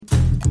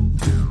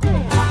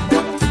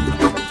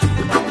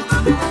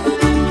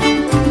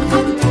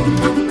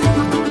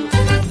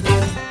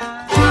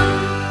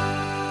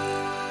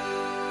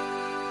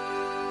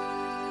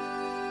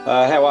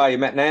Hiya,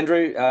 Matt and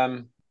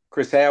Andrew.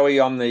 Chris Howie,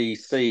 I'm the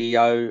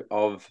CEO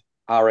of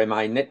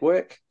RMA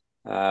Network.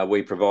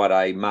 We provide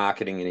a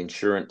marketing and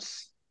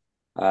insurance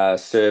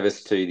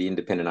service to the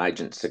independent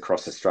agents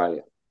across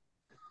Australia.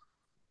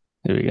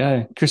 There we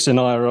go. Chris and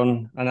I are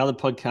on another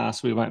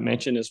podcast we won't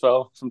mention as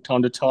well from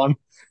time to time.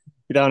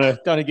 You don't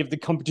want to give the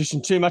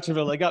competition too much of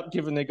a leg up,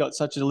 given they've got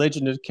such a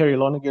legend of Kerry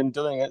Lonergan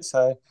doing it.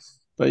 So,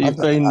 but I've, you've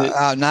been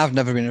I've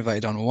never been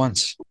invited on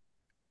once.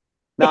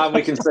 No,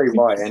 we can see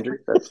why, Andrew.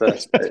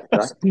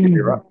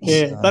 You're right.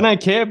 Yeah, they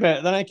don't care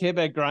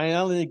about grain. The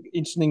only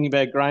interesting thing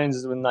about grains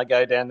is when they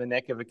go down the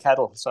neck of a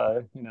cattle.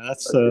 So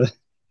that's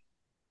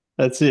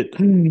it.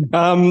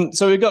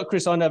 So we've got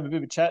Chris on to have a bit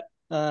of a chat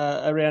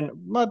around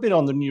a bit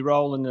on the new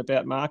role and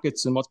about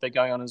markets and what's been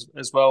going on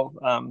as well.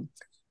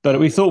 But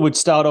we thought we'd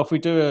start off. We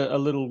do a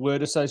little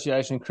word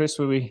association, Chris,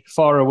 where we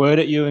fire a word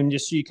at you and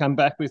just you come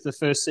back with the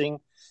first thing,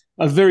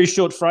 a very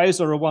short phrase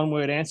or a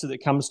one-word answer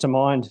that comes to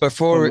mind.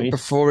 Before we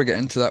get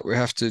into that, we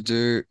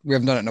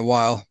haven't done it in a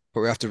while,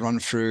 but we have to run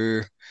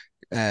through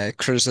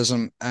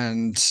criticism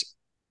and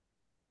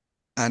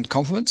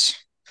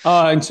compliments.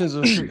 Oh, in terms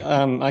of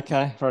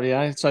okay,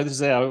 rightio. So this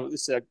is our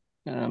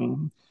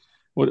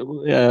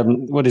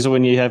what is it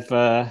when you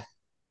have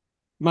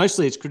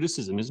mostly it's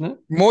criticism, isn't it?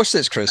 Mostly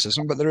it's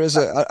criticism, but there is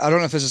I don't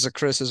know if this is a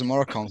criticism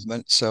or a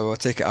compliment, so I'll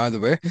take it either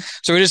way.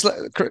 So we just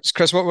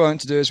Chris, what we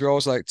want to do is we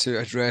always like to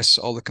address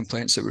all the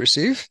complaints that we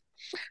receive.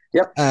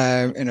 Yep.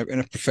 In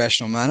a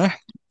professional manner.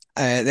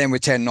 Then we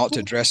tend not to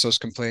address those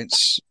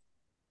complaints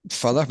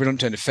further. We don't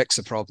tend to fix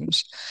the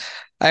problems.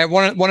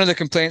 One of the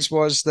complaints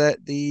was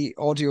that the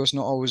audio is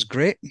not always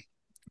great,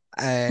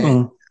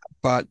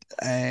 but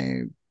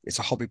it's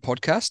a hobby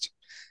podcast,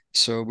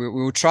 so we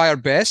will try our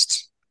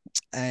best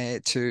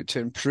to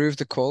improve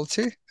the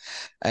quality.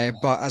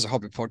 But as a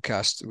hobby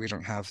podcast, we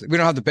don't have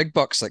the big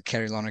bucks like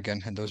Kerry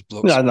Lonergan and those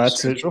blokes. No,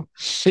 that's it.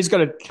 He's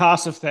got a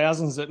cast of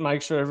thousands that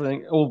make sure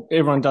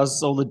everyone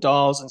does all the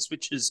dials and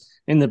switches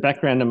in the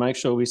background to make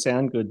sure we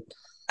sound good.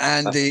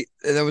 And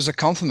there was a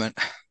compliment.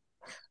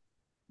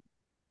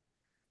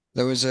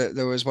 There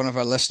was one of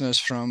our listeners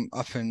from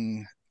up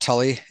in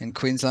Tully in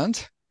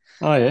Queensland.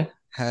 Oh yeah,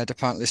 had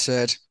apparently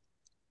said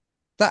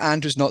that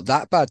Andrew's not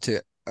that bad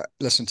to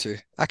listen to.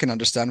 I can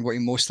understand what he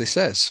mostly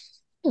says,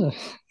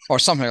 or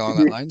something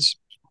along that lines.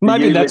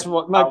 Maybe that's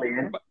what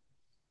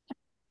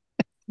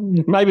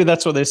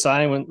they're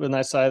saying when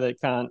they say they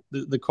can't.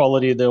 The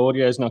quality of the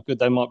audio is not good.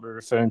 They might be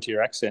referring to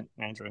your accent,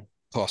 Andrew.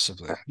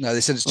 Possibly. No, they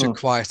said it's too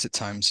quiet at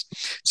times.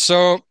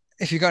 So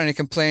if you've got any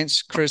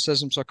complaints,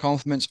 criticisms, or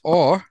compliments,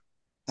 or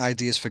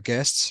ideas for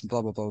guests,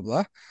 blah blah blah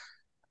blah,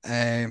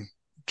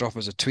 drop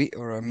us a tweet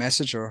or a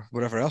message or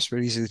whatever else. We're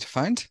easy to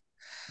find.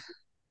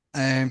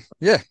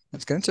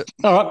 Let's get into it.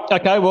 All right.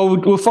 Okay. Well,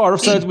 we'll fire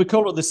off. So we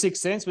call it the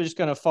sixth sense. We're just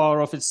going to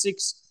fire off. It's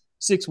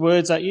six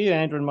words at you,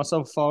 Andrew and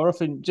myself. Fire off,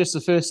 and just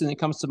the first thing that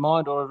comes to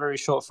mind, or a very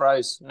short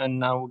phrase,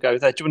 and we'll go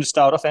with that. Do you want to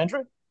start off,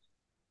 Andrew?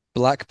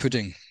 Black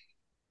pudding.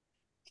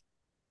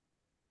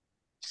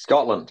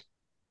 Scotland.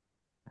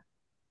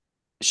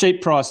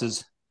 Sheep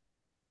prices.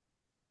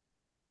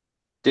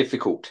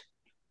 Difficult.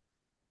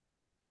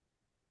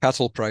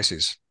 Cattle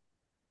prices.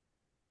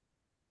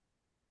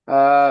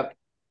 On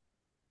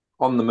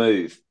the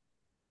move.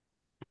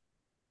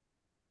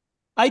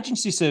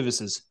 Agency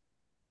services.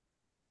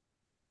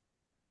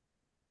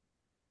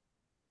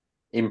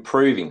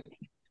 Improving.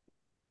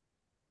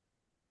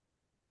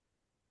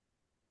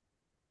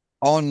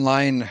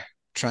 Online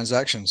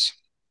transactions.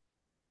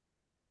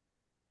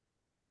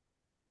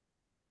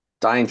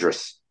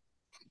 Dangerous.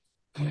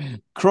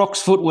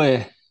 Crocs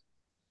footwear.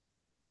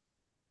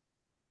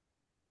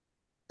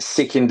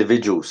 Sick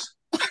individuals.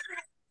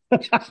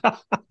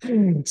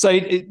 So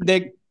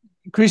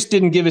Chris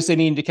didn't give us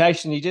any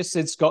indication. He just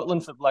said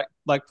Scotland for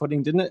black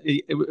pudding, didn't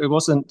it? It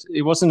wasn't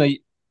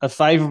a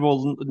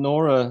favourable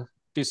nor a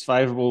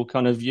disfavourable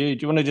kind of view.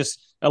 Do you want to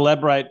just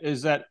elaborate?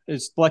 Is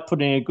black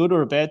pudding a good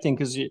or a bad thing?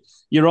 Because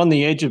you're on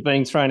the edge of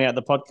being thrown out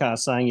the podcast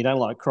saying you don't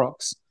like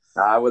Crocs.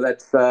 Well,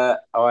 that's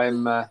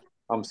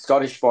I'm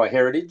Scottish by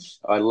heritage.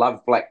 I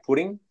love black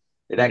pudding.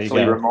 It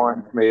actually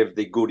reminds me of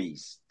the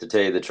goodies, to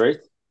tell you the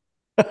truth.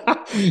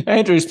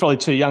 Andrew's probably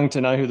too young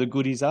to know who the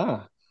goodies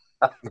are.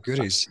 The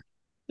goodies.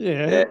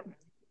 Yeah.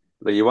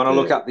 But you want to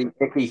look up the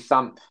Ecky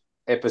Thump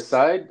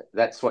episode.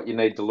 That's what you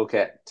need to look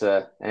at,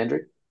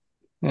 Andrew.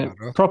 Yeah.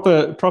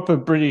 Proper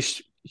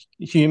British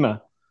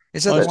humour.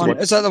 Is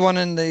that the one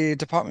in the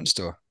department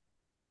store?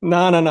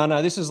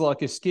 No. This is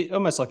like a skit,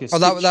 almost like a skit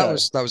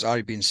that show. was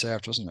Ari being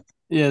served, wasn't it?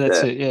 Yeah,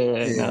 that's it.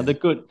 Yeah. No, the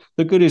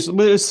goodies.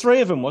 Well, there was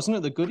three of them, wasn't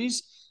it? The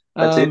goodies.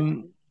 That's it.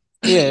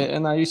 Yeah,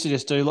 and they used to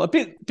just do like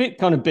a bit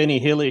kind of Benny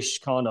Hillish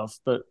kind of,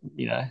 but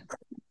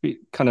bit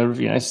kind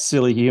of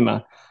silly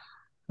humour.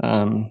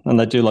 And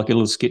they do like a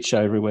little skit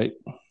show every week.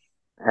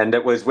 And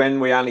it was when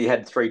we only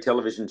had 3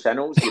 television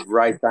channels. You'd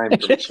race home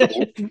from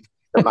school to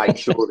make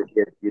sure that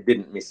you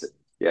didn't miss it.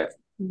 Yeah.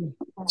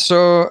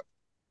 So,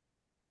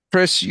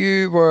 Chris,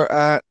 you were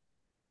at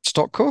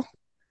Stockco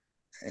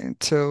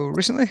until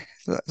recently.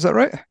 Is that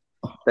right?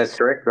 That's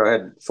correct. I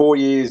had 4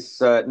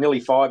 years, nearly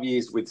 5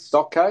 years with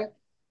Stockco,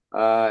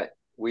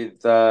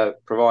 with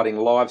providing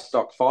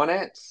livestock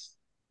finance,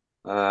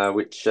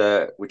 which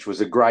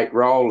was a great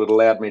role. It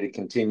allowed me to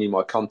continue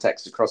my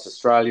contacts across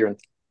Australia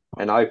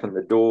and open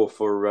the door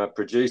for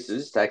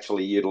producers to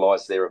actually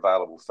utilise their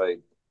available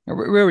feed.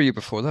 Where were you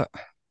before that?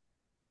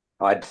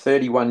 I had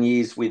 31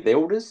 years with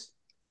Elders,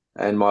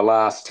 and my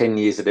last 10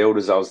 years at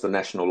Elders, I was the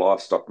National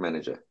Livestock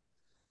Manager.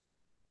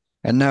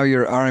 And now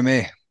you're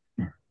RMA.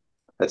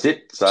 That's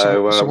it.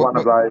 So,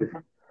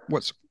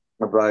 what's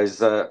of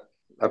those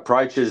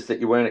approaches that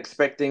you weren't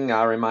expecting,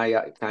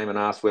 RMA came and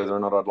asked whether or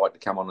not I'd like to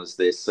come on as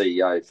their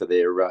CEO for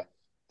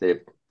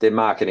their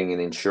marketing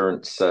and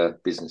insurance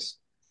business.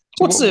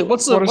 What's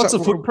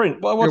the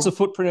footprint? What's the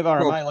footprint of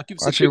RMA? Well, like, give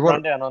us a quick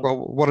rundown on. Well,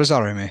 what is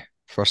RMA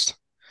first?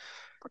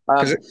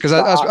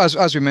 Because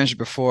as we mentioned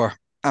before,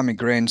 I'm in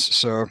grains,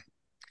 so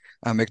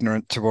I'm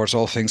ignorant towards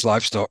all things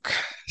livestock.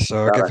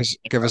 So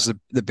give us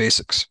the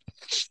basics.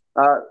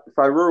 So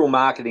Rural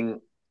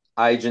Marketing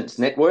Agents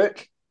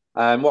Network,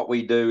 and what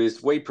we do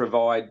is we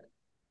provide,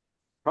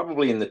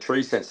 probably in the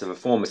true sense of a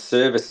form, of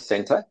service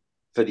centre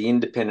for the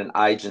independent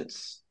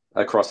agents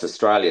across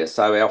Australia.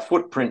 So our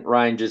footprint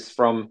ranges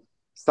from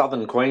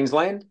southern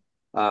Queensland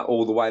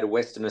all the way to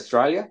Western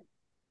Australia,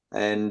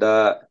 and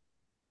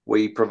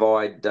we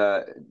provide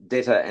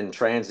debtor and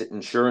transit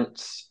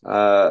insurance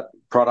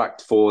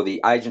product for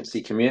the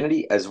agency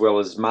community, as well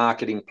as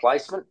marketing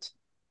placement.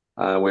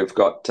 We've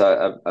got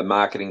a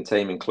marketing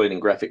team, including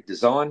graphic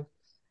design.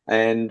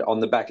 And on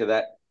the back of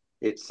that,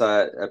 it's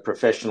a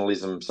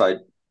professionalism, so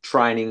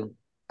training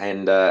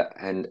and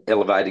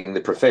elevating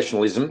the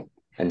professionalism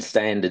and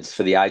standards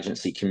for the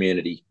agency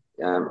community,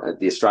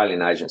 the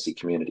Australian agency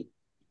community.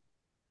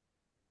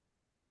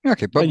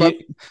 Okay,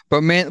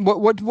 but man,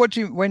 what do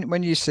you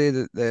when you say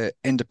that the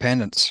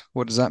independence,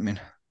 what does that mean?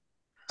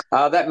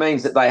 That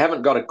means that they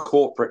haven't got a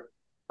corporate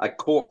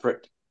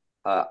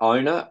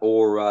owner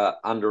or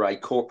under a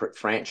corporate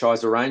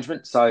franchise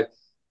arrangement. So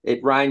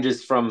it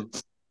ranges from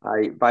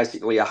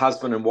basically a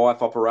husband and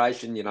wife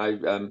operation.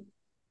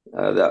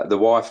 The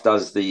wife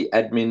does the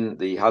admin,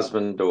 the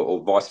husband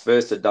or vice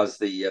versa does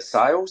the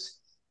sales,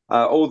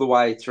 all the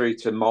way through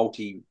to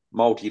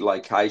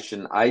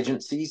multi-location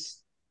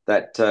agencies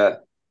that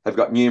have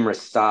got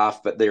numerous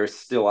staff, but they're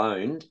still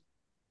owned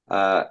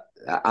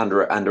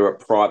under a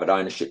private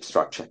ownership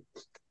structure.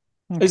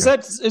 Okay. Is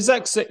that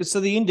so?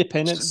 The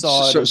independent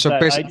side of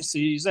that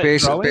agency, is that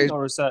growing,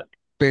 or is that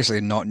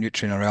basically not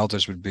Nutrien or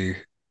Elders would be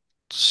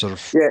sort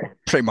of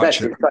pretty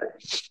much it?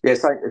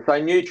 So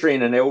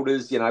Nutrien and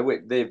Elders,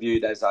 they're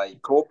viewed as a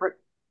corporate.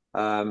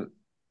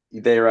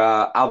 There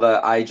are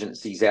other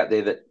agencies out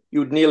there that you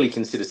would nearly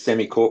consider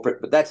semi-corporate,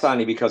 but that's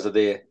only because of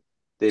their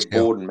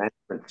board and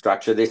management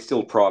structure. They're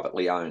still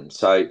privately owned,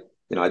 so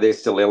they're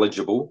still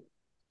eligible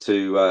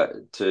to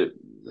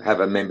have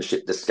a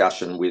membership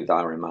discussion with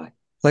RMA.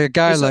 Like a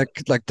guy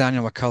like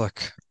Daniel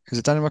McCulloch. Is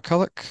it Daniel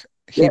McCulloch?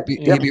 He'd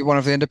be one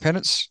of the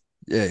independents.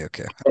 Yeah,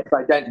 okay.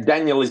 So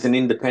Daniel is an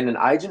independent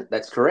agent.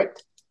 That's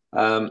correct.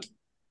 And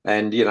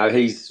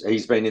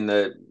he's been in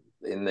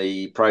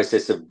the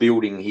process of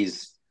building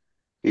his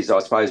I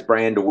suppose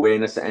brand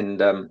awareness and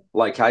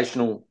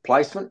locational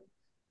placement.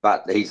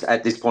 But he's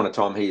at this point of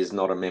time he is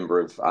not a member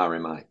of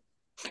RMA.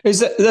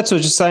 That's what I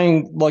was just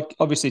saying. Like,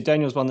 obviously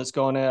Daniel's one that's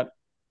gone out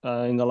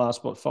in the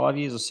last 5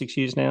 years or 6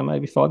 years now,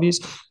 maybe 5 years,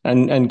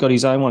 and got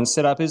his own one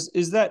set up. Is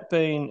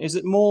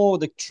it more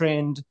the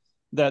trend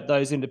that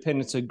those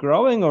independents are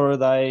growing, or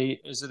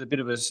is it a bit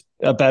of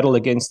a battle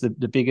against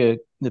the bigger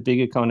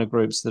kind of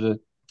groups that are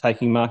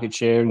taking market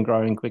share and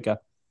growing quicker?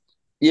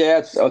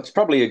 Yeah, it's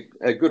probably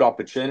a good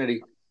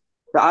opportunity.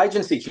 The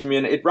agency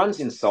community, it runs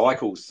in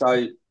cycles.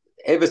 So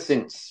ever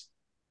since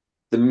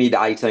the mid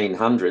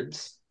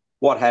 1800s,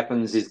 what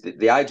happens is that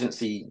the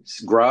agencies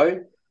grow,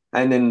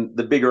 and then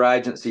the bigger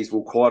agencies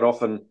will quite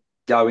often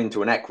go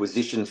into an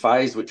acquisition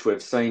phase, which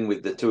we've seen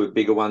with the two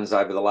bigger ones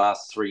over the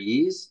last 3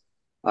 years.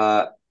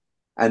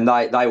 And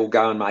they will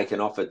go and make an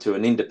offer to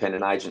an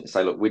independent agent and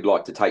say, look, we'd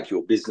like to take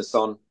your business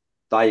on.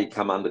 They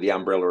come under the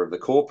umbrella of the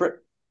corporate.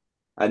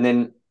 And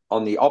then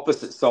on the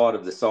opposite side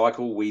of the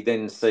cycle, we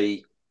then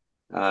see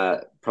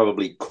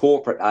probably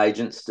corporate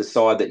agents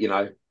decide that,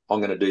 I'm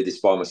going to do this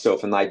by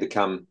myself, and they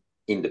become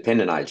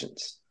independent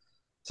agents.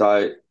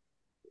 So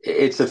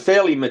it's a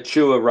fairly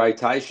mature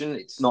rotation.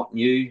 It's not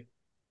new.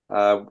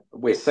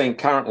 We're seeing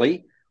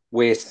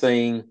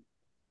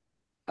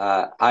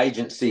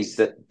agencies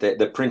that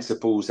the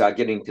principals are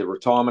getting to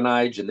retirement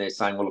age, and they're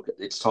saying, well, look,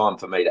 it's time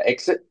for me to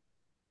exit.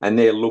 And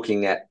they're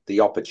looking at the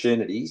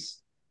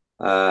opportunities,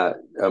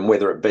 and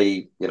whether it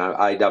be,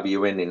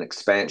 AWN in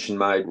expansion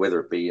mode, whether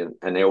it be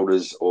an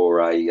Elders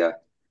or a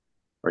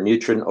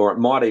Nutrien, or it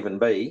might even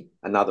be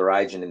another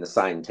agent in the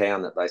same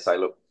town that they say,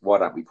 look, why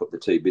don't we put the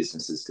two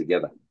businesses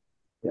together?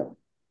 Yeah.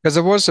 Because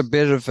there was a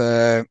bit of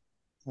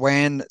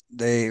when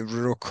the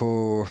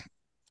Ruralco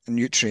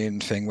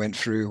Nutrien thing went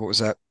through, what was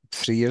that,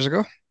 3 years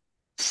ago?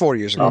 4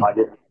 years ago?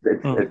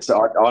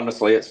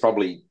 Honestly, it's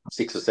probably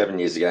 6 or 7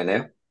 years ago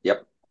now.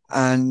 Yep.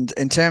 And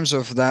in terms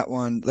of that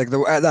one, like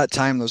at that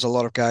time, there was a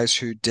lot of guys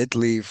who did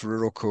leave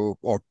Ruralco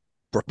or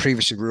were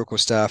previously Ruralco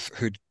staff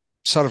who'd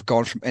sort of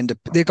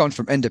they'd gone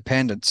from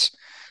independence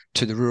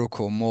to the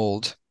Ruralco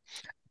mold,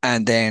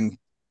 and then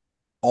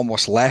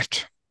almost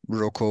left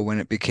Ruralco when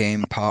it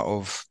became part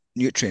of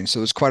Nutrien. So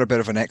there was quite a bit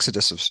of an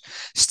exodus of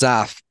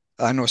staff.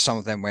 I know some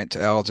of them went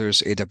to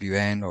Elders,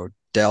 AWN, or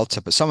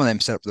Delta, but some of them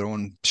set up their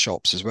own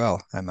shops as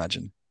well, I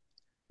imagine.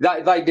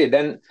 They did,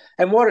 and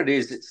what it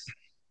is, it's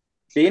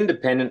the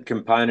independent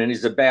component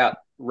is about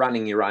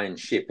running your own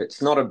ship.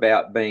 It's not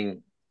about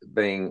being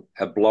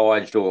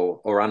obliged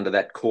or under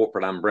that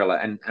corporate umbrella.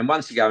 And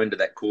once you go into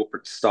that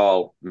corporate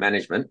style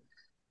management,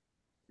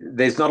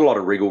 there's not a lot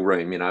of wriggle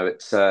room.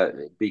 It's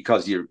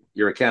because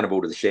you're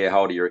accountable to the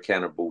shareholder, you're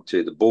accountable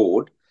to the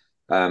board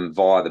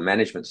via the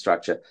management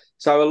structure.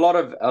 So a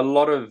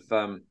lot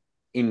of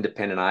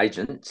independent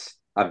agents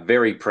are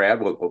very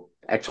proud. Well,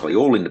 actually,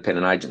 all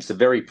independent agents are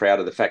very proud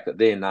of the fact that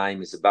their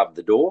name is above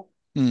the door,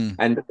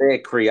 and they're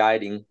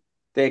creating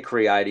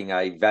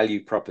a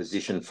value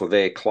proposition for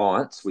their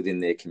clients within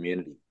their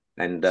community,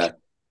 and they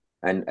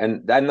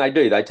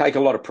take a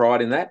lot of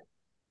pride in that.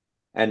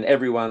 And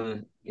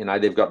everyone,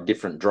 they've got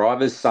different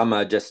drivers. Some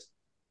are just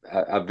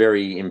are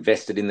very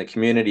invested in the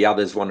community.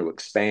 Others want to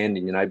expand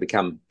and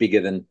become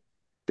bigger than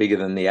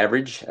the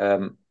average.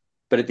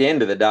 But at the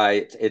end of the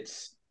day,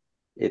 it's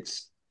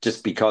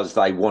just because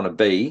they want to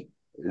be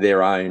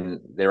their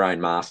own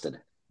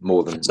master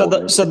more than.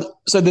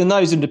 So then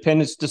those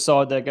independents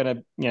decide they're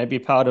going to be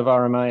part of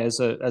RMA as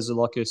a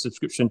like a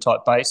subscription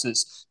type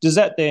basis. Does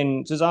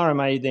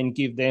RMA then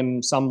give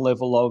them some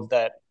level of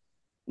that?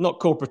 Not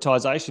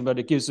corporatization, but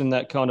it gives them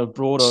that kind of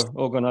broader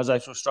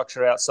organizational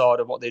structure outside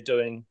of what they're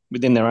doing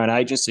within their own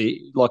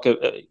agency.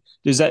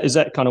 Is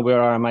that kind of where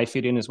RMA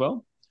fit in as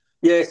well?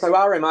 Yeah, so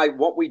RMA,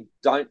 what we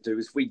don't do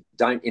is we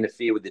don't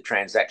interfere with the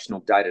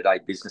transactional day-to-day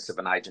business of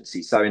an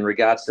agency. So in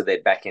regards to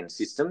their back-end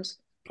systems,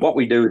 what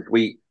we do is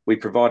we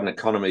provide an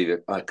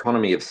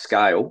economy of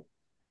scale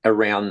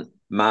around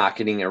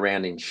marketing,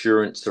 around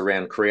insurance,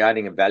 around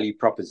creating a value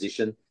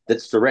proposition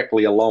that's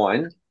directly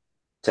aligned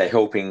to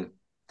helping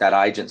that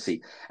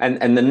agency.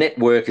 And the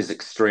network is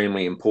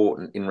extremely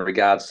important in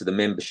regards to the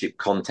membership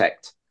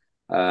contact,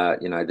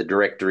 the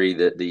directory,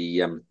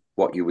 the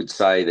what you would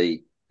say,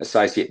 the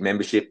associate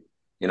membership,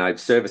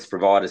 service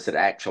providers that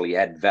actually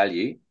add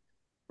value,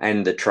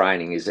 and the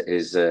training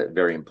is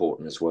very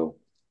important as well.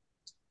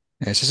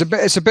 Yes,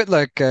 it's a bit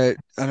like I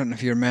don't know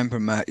if you remember,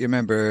 Matt. You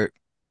remember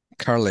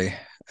Curly,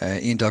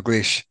 Ian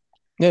Dalglish.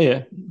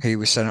 Yeah. He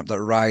was setting up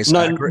that Rise.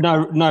 No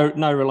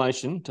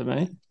relation to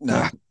me.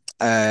 No.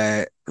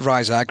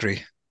 Rise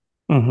Agri,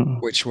 mm-hmm.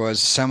 which was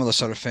similar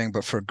sort of thing,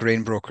 but for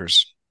grain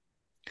brokers.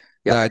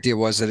 Yep. The idea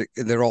was that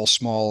they're all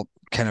small,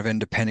 kind of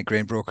independent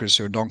grain brokers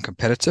who are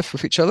non-competitive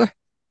with each other,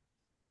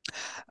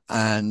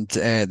 and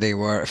they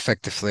were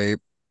effectively,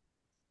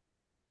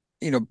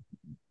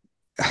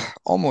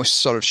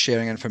 almost sort of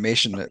sharing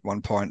information at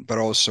one point, but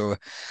also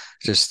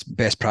just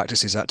best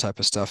practices, that type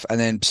of stuff, and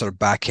then sort of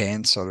back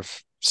end sort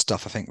of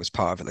stuff. I think was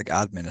part of it, like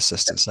admin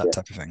assistance, that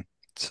type of thing.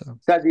 So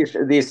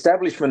the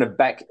establishment of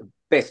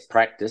best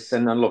practice,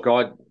 and look,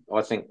 I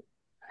think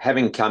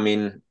having come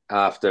in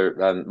after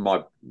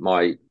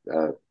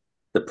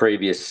the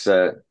previous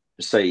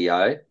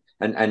CEO,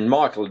 and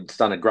Michael has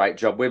done a great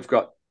job. We've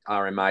got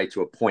RMA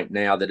to a point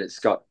now that it's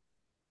got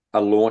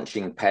a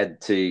launching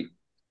pad to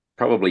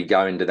probably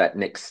go into that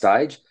next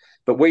stage.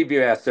 But we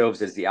view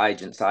ourselves as the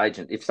agent's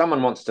agent. If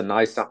someone wants to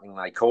know something,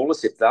 they call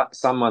us. If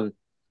someone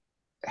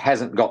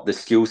hasn't got the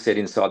skill set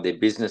inside their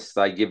business,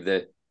 they give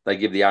the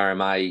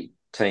RMA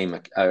team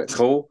a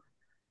call.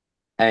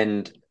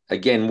 And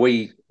again,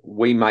 we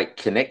make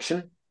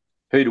connection.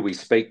 Who do we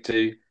speak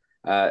to?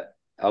 A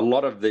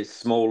lot of the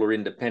smaller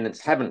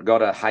independents haven't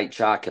got a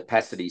HR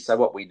capacity. So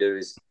what we do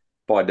is,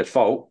 by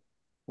default,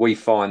 we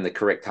find the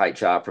correct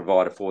HR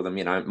provider for them.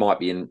 It might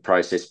be in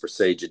process,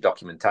 procedure,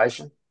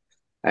 documentation.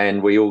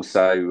 And we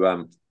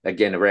also,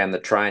 again, around the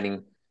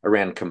training,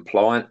 around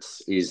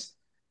compliance is,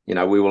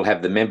 we will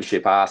have the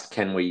membership ask,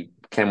 can we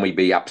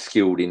be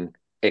upskilled in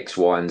X,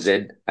 Y, and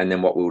Z? And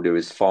then what we'll do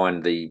is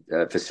find the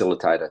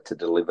facilitator to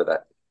deliver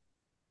that.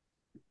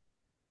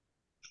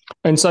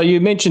 And so you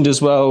mentioned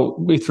as well,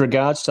 with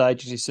regards to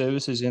agency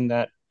services in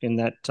that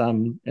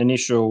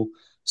initial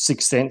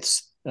Sixth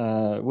Sense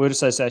word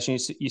association,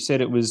 you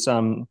said it was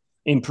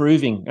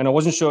improving, and I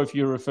wasn't sure if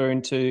you were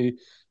referring to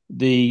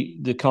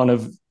the kind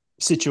of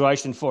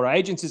situation for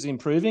agencies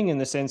improving in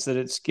the sense that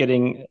it's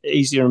getting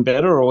easier and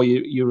better, or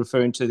you're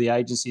referring to the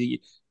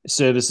agency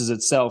services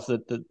itself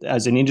that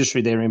as an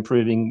industry they're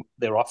improving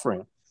their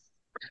offering.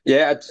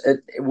 Yeah,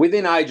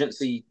 within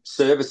agency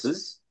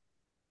services,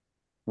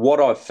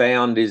 what I've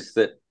found is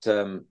that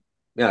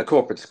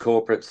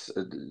corporates.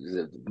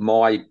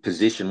 My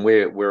position,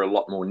 we're a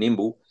lot more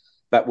nimble,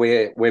 but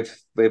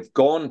we've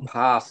gone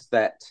past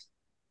that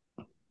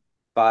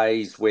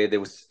phase where there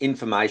was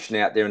information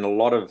out there, and a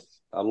lot of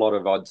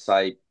I'd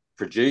say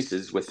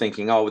producers were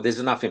thinking, oh, there's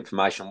enough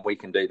information, we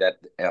can do that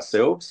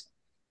ourselves.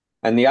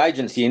 And the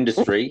agency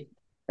industry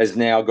has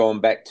now gone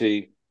back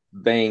to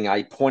being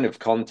a point of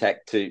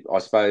contact to, I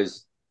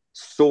suppose,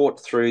 sort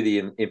through the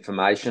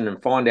information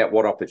and find out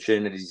what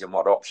opportunities and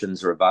what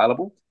options are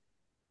available.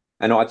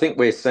 And I think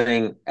we're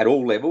seeing at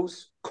all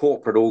levels,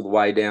 corporate all the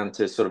way down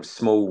to sort of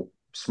small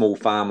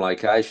farm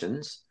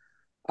locations,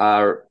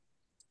 are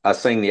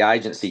seeing the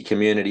agency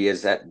community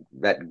as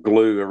that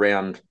glue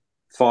around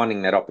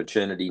finding that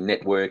opportunity,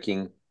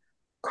 networking,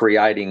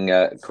 creating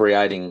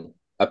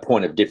a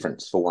point of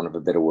difference, for want of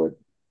a better word.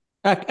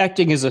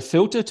 Acting as a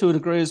filter to a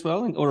degree as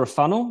well, or a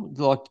funnel,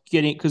 like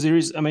getting, because there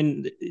is, I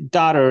mean,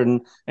 data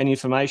and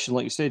information,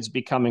 like you said, is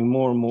becoming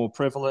more and more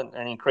prevalent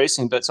and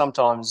increasing. But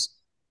sometimes,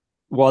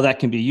 while that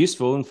can be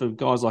useful, and for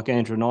guys like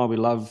Andrew and I, we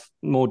love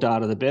more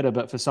data the better.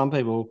 But for some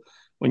people,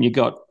 when you've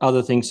got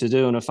other things to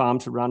do and a farm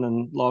to run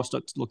and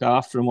livestock to look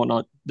after and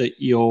whatnot, that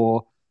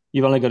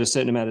you've only got a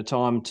certain amount of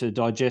time to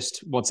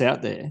digest what's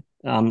out there.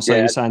 So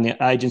you're saying the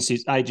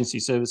agency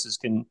services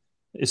can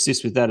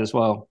assist with that as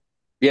well.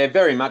 Yeah,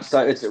 very much so.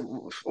 It's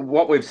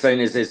what we've seen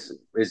is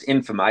there's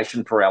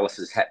information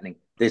paralysis happening.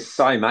 There's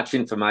so much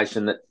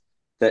information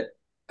that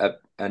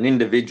an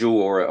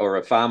individual or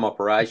a farm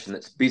operation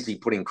that's busy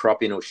putting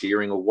crop in or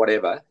shearing or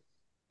whatever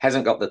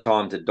hasn't got the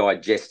time to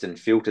digest and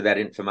filter that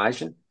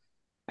information.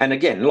 And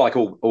again, like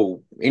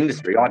all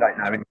industry, I don't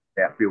know anything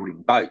about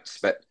building boats,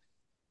 but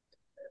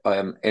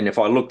and if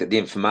I looked at the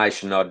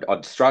information,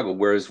 I'd struggle.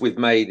 Whereas with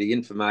me, the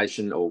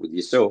information, or with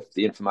yourself,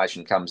 the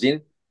information comes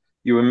in,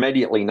 you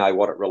immediately know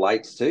what it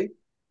relates to,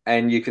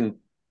 and you can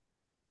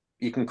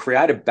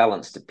create a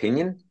balanced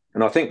opinion.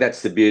 And I think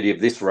that's the beauty of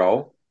this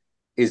role,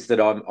 is that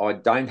I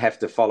don't have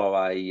to follow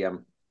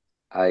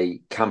a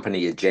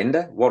company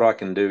agenda. What I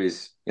can do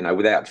is,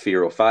 without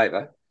fear or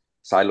favour,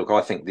 say, look,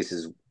 I think this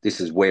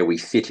is where we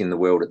sit in the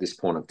world at this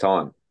point of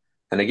time.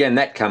 And again,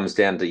 that comes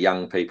down to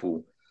young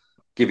people,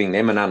 giving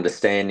them an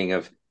understanding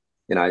of,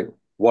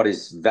 what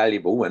is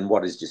valuable and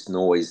what is just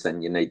noise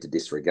and you need to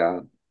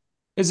disregard.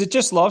 Is it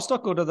just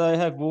livestock, or do they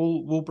have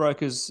wool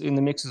brokers in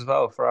the mix as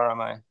well for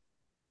RMA?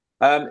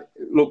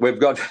 Look, we've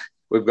got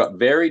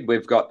varied.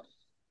 We've got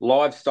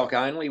livestock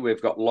only.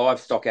 We've got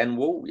livestock and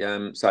wool.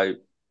 So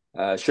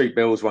Sheep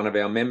Bell's one of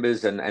our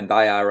members, and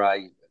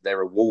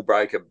they're a wool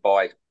broker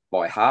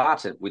by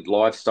heart, with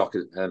livestock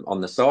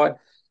on the side.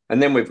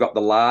 And then we've got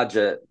the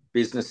larger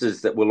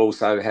businesses that will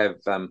also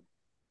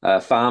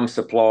have farm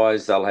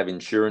supplies. They'll have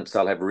insurance.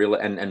 They'll have real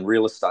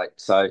estate.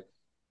 So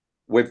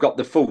we've got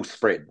the full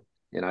spread.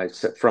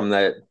 From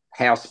the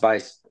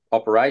house-based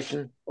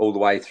operation all the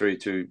way through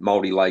to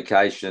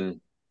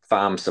multi-location,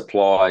 farm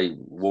supply,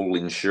 wool,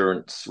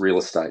 insurance, real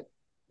estate.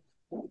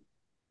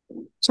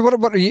 So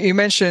what you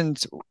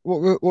mentioned?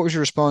 What was your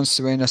response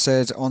to when I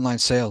said online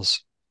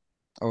sales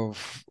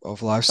of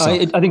livestock?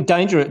 I think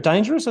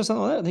dangerous or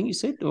something like that. I think you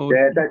said. Or...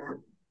 Yeah,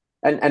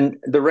 and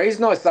the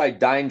reason I say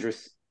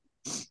dangerous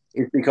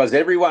is because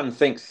everyone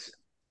thinks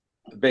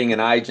being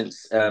an agent,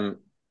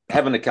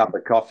 having a cup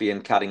of coffee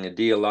and cutting a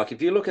deal. Like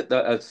if you look at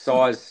the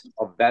size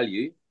of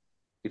value,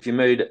 if you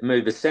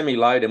move a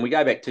semi-load, and we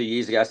go back 2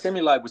 years ago, a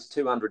semi-load was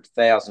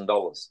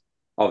 $200,000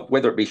 of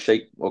whether it be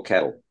sheep or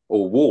cattle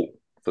or wool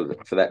for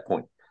that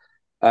point.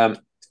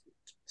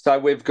 So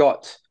we've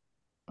got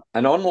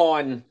an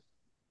online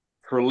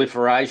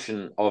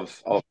proliferation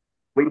of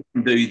we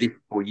can do this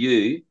for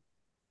you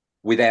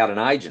without an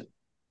agent.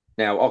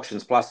 Now,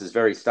 Auctions Plus is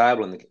very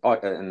stable,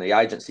 and the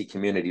agency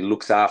community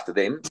looks after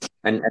them,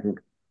 and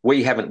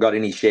we haven't got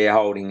any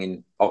shareholding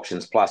in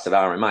Auctions Plus at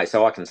RMA,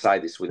 so I can say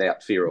this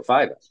without fear or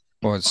favour.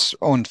 Well, it's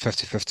owned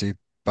 50-50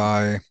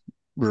 by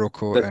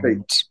Rocco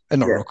and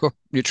not yeah. Rocco,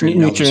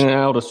 Nutrient and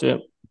Aldous, yeah.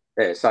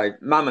 Yeah, so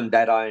mum and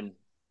dad own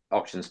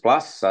Auctions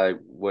Plus, so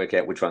work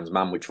out which one's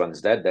mum, which one's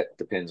dad. That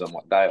depends on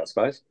what day, I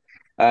suppose.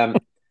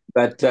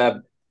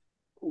 But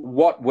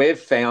what we've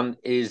found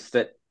is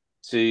that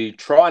to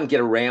try and get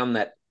around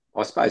that,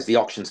 I suppose, the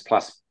Auctions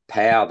Plus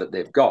power that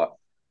they've got,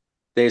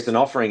 there's an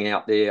offering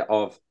out there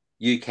of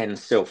you can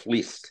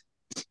self-list.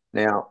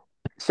 Now,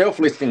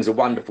 self-listing is a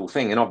wonderful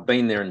thing, and I've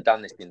been there and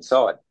done this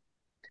inside.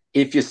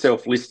 If you're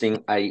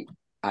self-listing a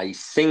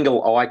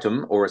single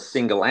item or a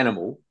single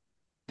animal,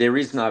 there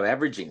is no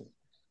averaging.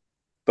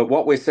 But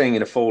what we're seeing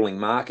in a falling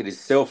market is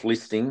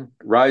self-listing,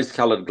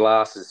 rose-coloured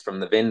glasses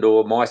from the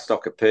vendor, my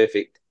stock are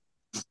perfect.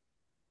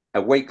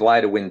 A week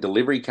later, when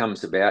delivery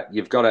comes about,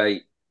 you've got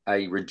a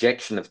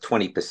rejection of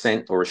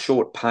 20% or a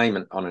short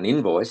payment on an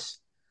invoice.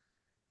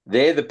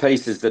 They're the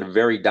pieces that are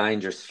very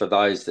dangerous for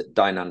those that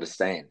don't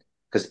understand,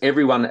 because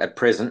everyone at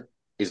present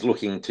is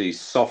looking to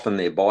soften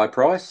their buy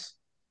price.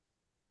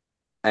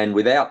 And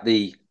without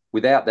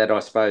that, I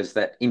suppose,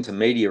 that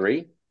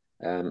intermediary,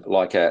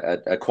 like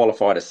a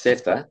qualified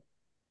assessor,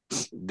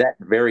 that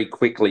very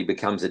quickly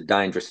becomes a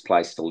dangerous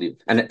place to live.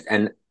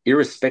 And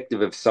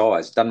irrespective of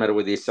size, doesn't matter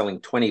whether you're selling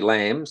 20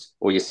 lambs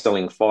or you're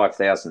selling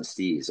 5,000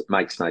 steers, it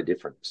makes no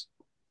difference.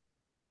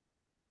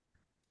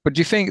 But do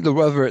you think the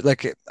weather,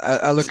 like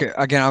I look at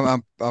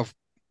again,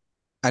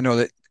 I know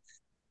that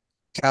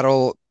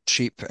cattle,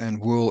 sheep,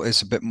 and wool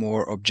is a bit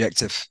more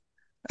objective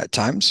at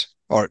times,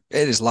 or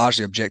it is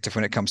largely objective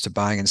when it comes to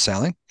buying and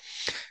selling.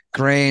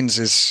 Grains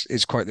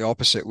is quite the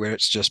opposite, where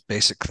it's just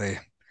basically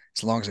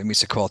as long as it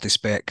meets the quality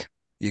spec,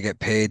 you get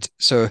paid.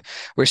 So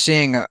we're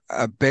seeing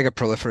a bigger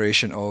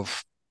proliferation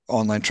of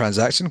online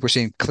transactions. We're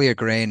seeing clear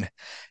grain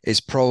is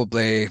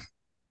probably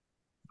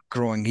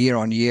growing year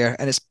on year,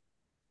 and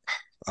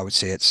I would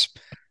say it's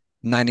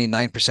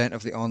 99%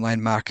 of the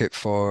online market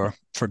for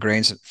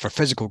grains, for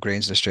physical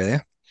grains in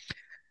Australia.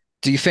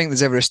 Do you think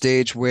there's ever a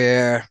stage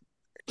where,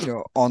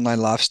 online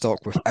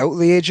livestock without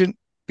the agent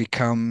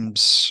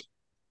becomes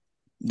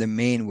the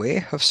main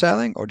way of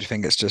selling, or do you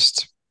think it's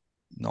just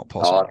not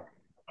possible?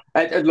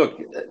 Look,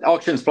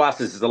 Auctions Plus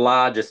is the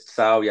largest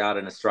sale yard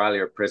in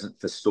Australia at present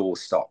for store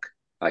stock.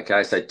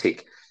 Okay, so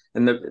tick.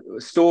 And the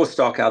store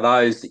stock are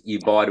those that you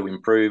buy to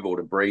improve or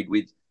to breed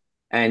with.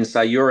 And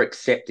so you're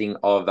accepting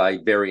of a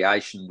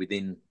variation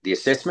within the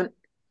assessment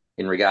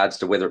in regards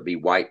to whether it be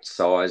weight,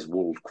 size,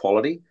 wool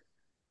quality.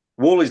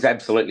 Wool is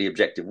absolutely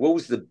objective. Wool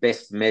is the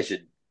best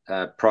measured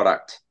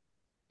product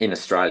in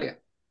Australia,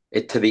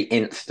 to the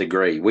nth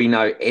degree. We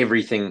know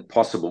everything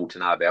possible to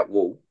know about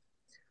wool.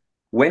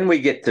 When we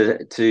get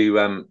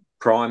to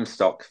prime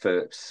stock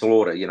for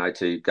slaughter,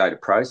 to go to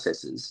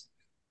processors,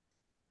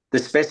 the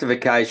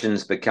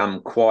specifications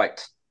become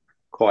quite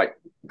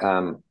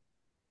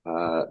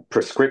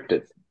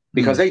prescriptive,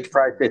 because each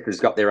processor's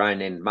got their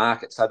own end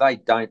market, so they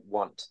don't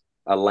want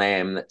a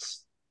lamb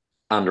that's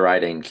under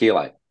 18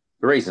 kilo.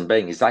 The reason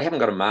being is they haven't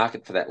got a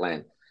market for that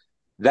lamb.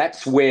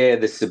 That's where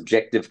the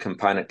subjective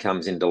component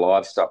comes into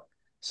livestock.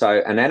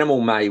 So an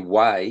animal may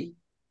weigh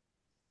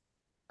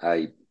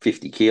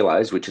 50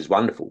 kilos, which is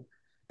wonderful,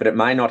 but it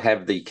may not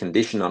have the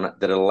condition on it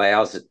that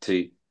allows it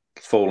to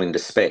fall into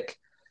spec.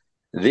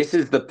 This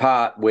is the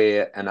part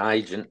where an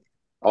agent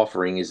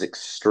offering is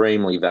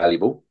extremely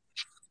valuable,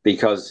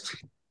 because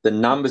the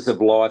numbers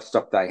of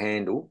livestock they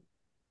handle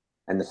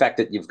and the fact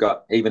that you've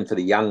got, even for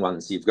the young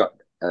ones, you've got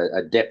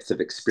a depth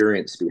of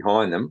experience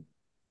behind them,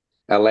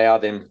 allow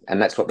them, and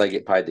that's what they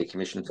get paid their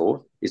commission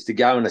for, is to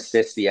go and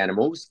assess the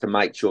animals to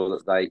make sure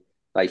that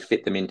they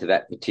fit them into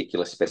that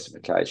particular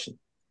specification.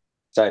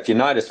 So if you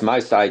notice,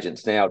 most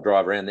agents now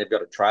drive around, they've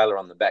got a trailer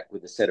on the back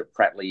with a set of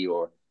Prattley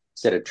or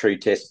set of True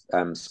Test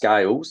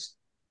scales,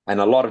 and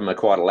a lot of them are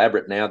quite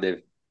elaborate now.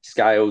 They've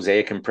scales,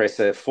 air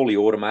compressor, fully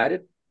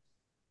automated,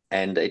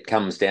 and it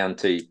comes down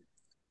to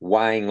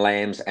weighing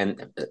lambs,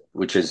 and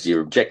which is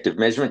your objective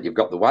measurement. You've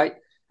got the weight,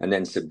 and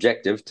then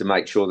subjective to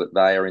make sure that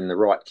they are in the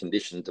right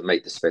condition to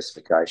meet the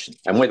specification,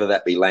 and whether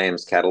that be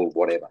lambs, cattle,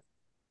 whatever.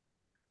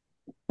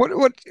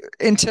 What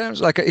in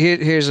terms, like,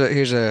 here's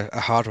a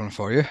hard one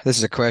for you. This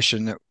is a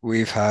question that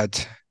we've had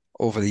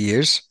over the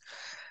years.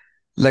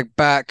 Like,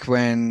 back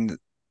when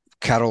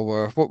cattle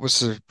were, what was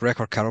the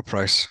record cattle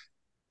price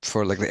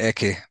for, like, the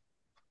Eckie?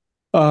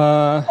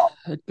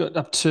 It got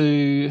up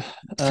to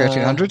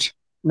 1,300?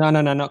 No,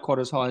 not quite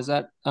as high as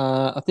that.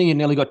 I think it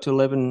nearly got to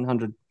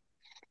 1,100.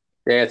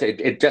 Yeah,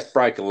 it just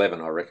broke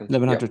 11, I reckon.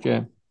 1,100,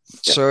 yeah.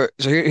 So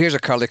here's a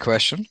curly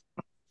question,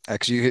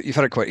 because you've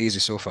had it quite easy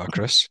so far,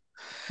 Chris.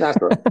 That's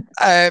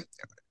right.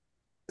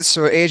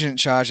 So agent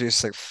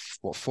charges like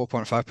what,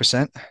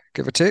 4.5%,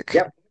 give or take?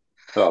 Yep.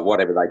 Well,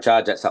 whatever they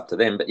charge, that's up to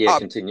them. But yeah,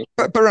 continue.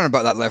 But around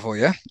about that level,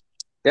 yeah.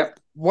 Yep.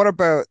 What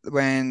about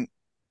when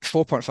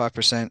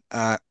 4.5%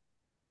 at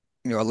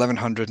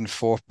 1,100 and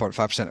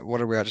 4.5%? What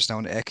are we at just now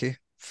on the Eckie?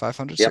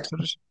 500, Yep.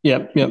 600?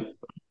 Yep.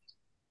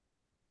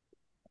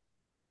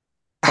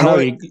 I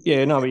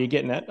know where you're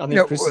getting at. I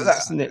think Chris is.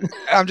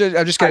 I'm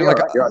just getting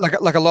right.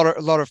 like a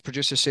lot of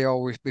producers say, oh,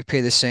 we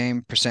pay the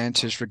same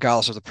percentage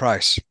regardless of the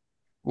price.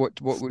 What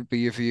would be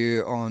your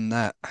view on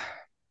that?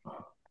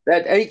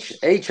 That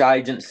each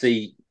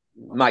agency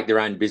make their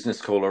own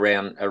business call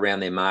around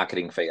their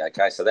marketing fee.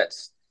 Okay, so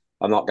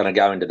I'm not going to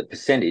go into the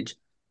percentage,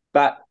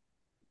 but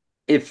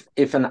if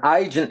an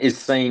agent is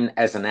seen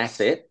as an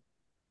asset,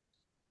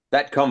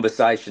 that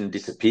conversation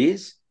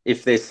disappears.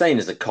 If they're seen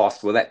as a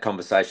cost, well, that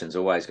conversation is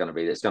always going to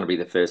be, that's going to be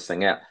the first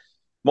thing out.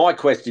 My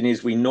question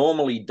is, we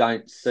normally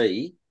don't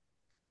see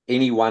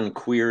anyone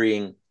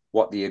querying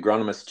what the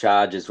agronomist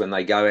charges when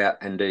they go out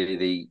and do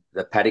the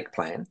paddock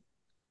plan,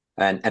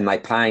 and they're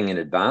paying in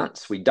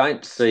advance. We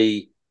don't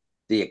see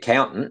the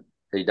accountant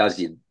who does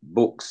your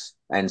books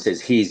and says,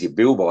 here's your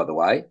bill, by the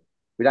way.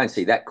 We don't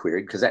see that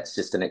queried, because that's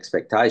just an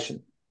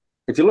expectation.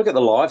 If you look at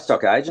the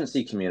livestock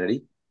agency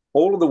community,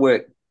 all of the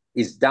work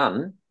is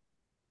done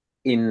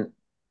in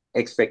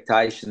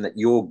expectation that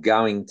you're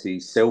going to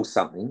sell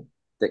something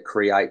that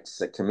creates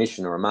a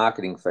commission or a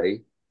marketing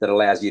fee that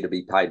allows you to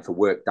be paid for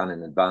work done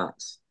in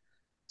advance.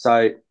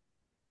 So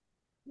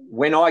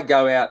when I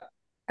go out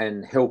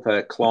and help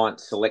a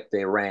client select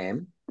their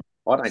ram,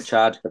 I don't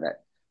charge for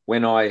that.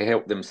 When I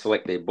help them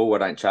select their bull, I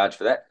don't charge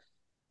for that.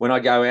 When I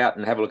go out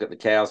and have a look at the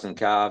cows and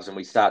calves and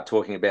we start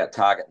talking about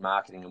target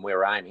marketing and where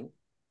we're aiming,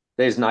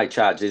 there's no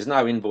charge. There's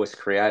no invoice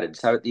created.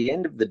 So at the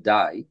end of the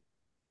day,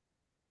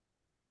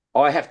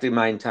 I have to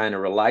maintain a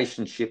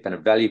relationship and a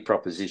value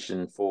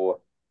proposition for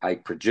a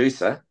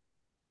producer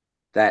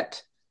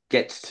that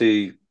gets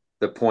to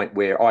the point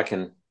where I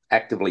can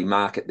actively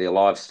market their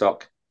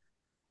livestock,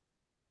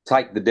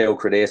 take the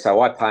Delcred Air,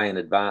 so I pay in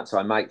advance.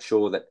 I make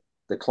sure that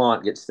the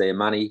client gets their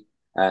money,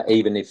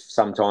 even if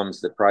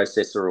sometimes the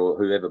processor or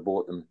whoever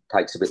bought them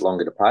takes a bit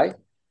longer to pay.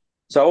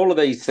 So all of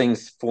these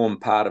things form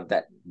part of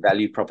that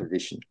value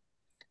proposition.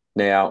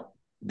 Now,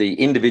 the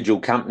individual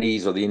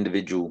companies or the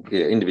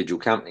individual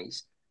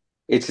companies,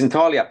 it's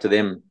entirely up to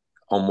them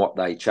on what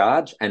they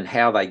charge and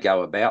how they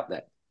go about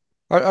that.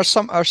 Are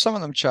some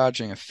of them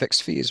charging a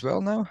fixed fee as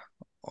well now,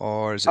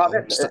 or is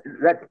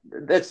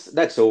it?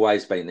 That's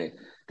always been there.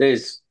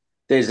 There's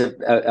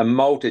a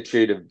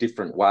multitude of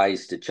different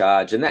ways to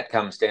charge, and that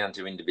comes down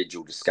to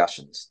individual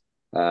discussions.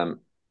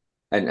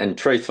 And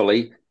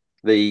truthfully,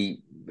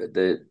 the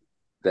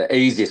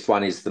easiest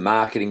one is the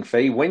marketing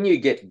fee. When you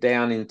get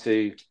down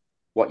into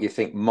what you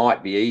think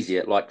might be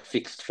easier, like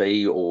fixed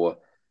fee or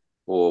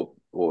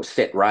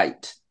set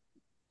rate,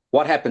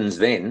 what happens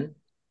then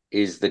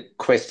is the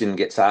question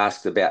gets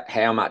asked about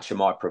how much am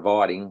I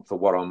providing for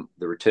what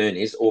the return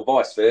is, or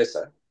vice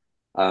versa.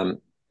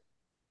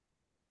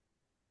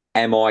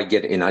 Am I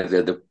getting,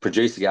 the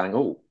producer going,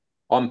 oh,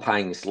 I'm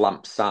paying this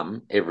lump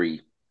sum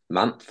every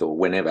month or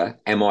whenever,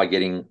 am I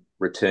getting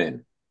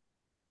return?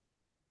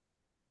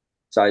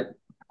 So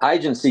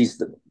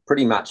agencies,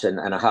 pretty much, and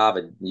a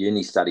Harvard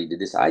uni study did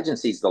this,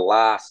 agencies the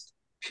last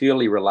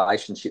purely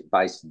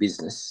relationship-based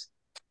business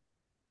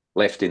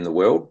left in the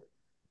world,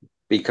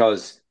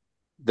 because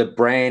the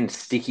brand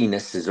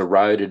stickiness is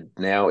eroded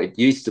now. It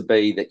used to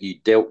be that you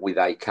dealt with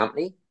a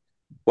company.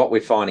 What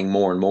we're finding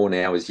more and more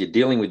now is you're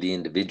dealing with the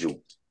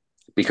individual,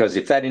 because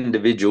if that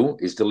individual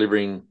is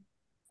delivering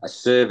a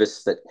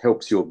service that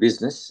helps your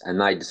business and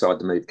they decide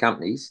to move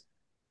companies,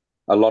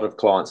 a lot of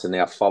clients are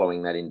now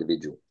following that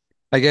individual.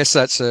 I guess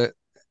that's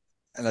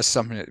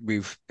something that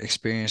we've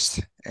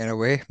experienced in a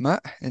way,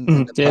 Matt, in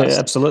the Yeah, past.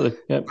 absolutely.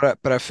 Yeah.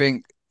 But I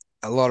think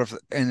a lot of,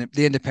 and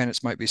the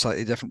independents might be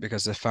slightly different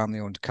because they're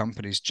family-owned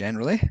companies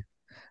generally,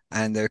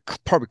 and they're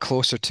probably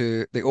closer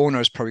to, the owner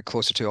is probably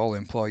closer to all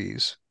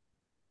employees.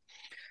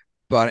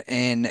 But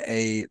in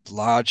a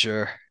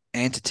larger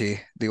entity,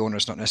 the owner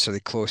is not necessarily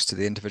close to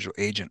the individual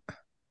agent.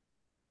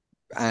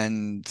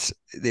 And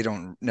they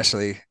don't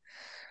necessarily,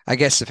 I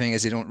guess the thing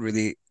is, they don't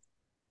really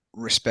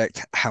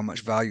respect how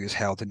much value is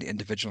held in the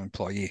individual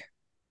employee.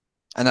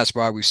 And that's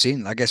why we've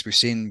seen,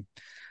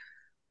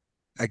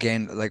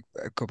 again, like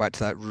go back to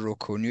that rural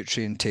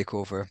co-nutrient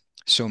takeover.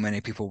 So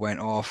many people went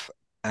off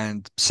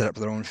and set up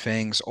their own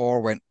things,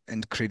 or went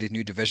and created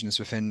new divisions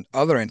within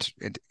other.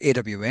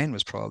 AWN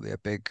was probably a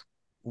big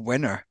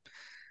winner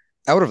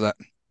out of that.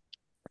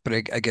 But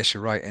I guess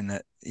you're right in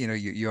that,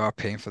 you are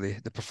paying for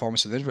the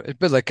performance of it. It's a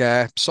bit like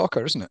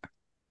soccer, isn't it?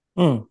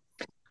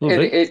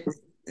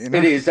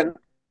 It is, and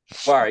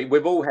worry,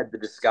 we've all had the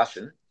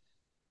discussion.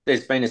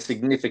 There's been a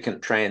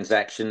significant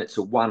transaction. It's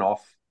a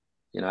one-off.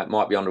 It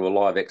might be onto a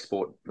live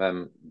export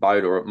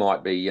boat, or it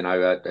might be,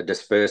 a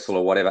dispersal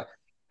or whatever.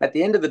 At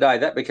the end of the day,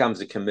 that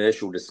becomes a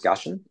commercial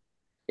discussion.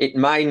 It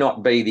may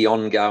not be the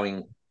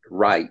ongoing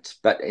rate,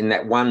 but in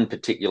that one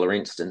particular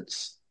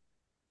instance,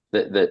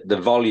 the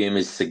volume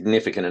is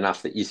significant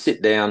enough that you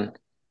sit down,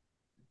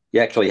 you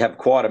actually have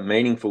quite a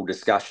meaningful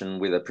discussion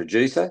with a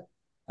producer.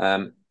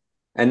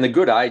 And the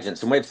good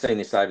agents, and we've seen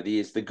this over the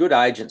years, the good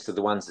agents are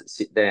the ones that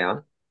sit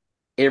down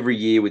every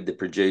year with the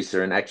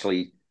producer and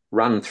actually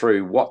run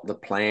through what the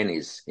plan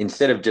is.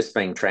 Instead of just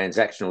being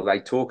transactional, they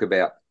talk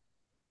about,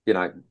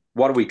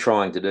 what are we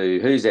trying to do?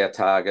 Who's our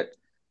target?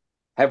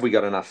 Have we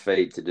got enough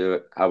feed to do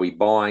it? Are we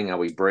buying? Are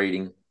we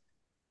breeding?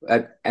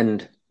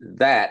 And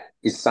that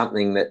is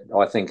something that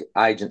I think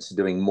agents are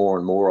doing more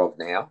and more of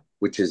now,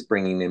 which is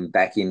bringing them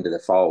back into the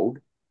fold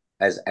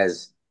as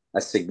a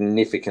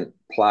significant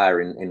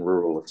player in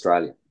rural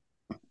Australia.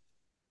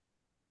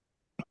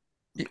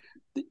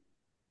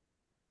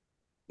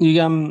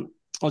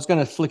 I was going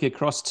to flick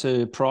across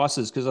to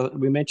prices, because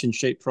we mentioned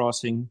sheep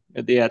pricing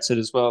at the outset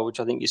as well, which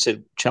I think you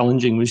said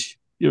challenging was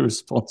your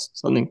response,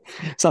 something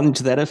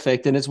to that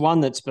effect. And it's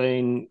one that's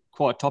been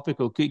quite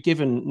topical,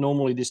 given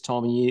normally this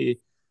time of year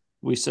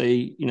we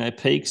see,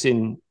 peaks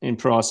in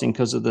pricing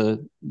because of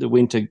the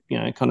winter,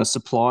 kind of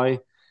supply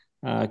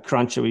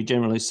crunch that we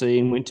generally see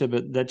in winter,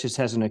 but that just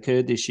hasn't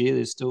occurred this year.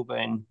 There's still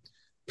been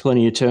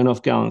plenty of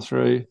turnoff going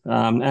through.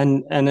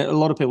 And a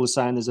lot of people are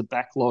saying there's a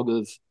backlog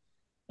of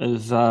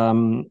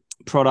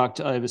product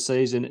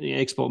overseas, and the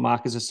export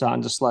markets are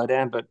starting to slow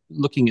down. But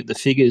looking at the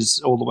figures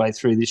all the way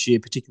through this year,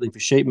 particularly for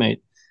sheep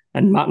meat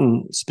and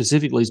mutton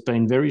specifically, has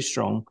been very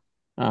strong.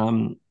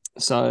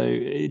 So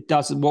it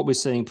doesn't, what we're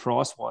seeing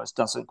price wise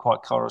doesn't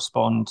quite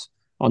correspond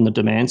on the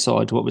demand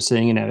side to what we're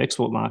seeing in our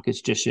export markets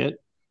just yet.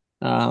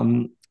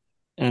 And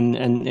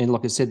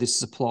like I said, this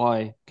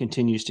supply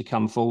continues to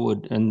come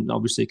forward and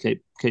obviously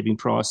keeping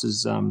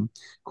prices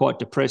quite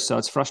depressed. So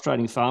it's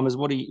frustrating farmers.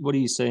 What are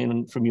you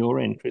seeing from your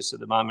end, Chris, at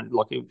the moment?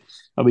 Like,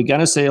 are we going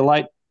to see a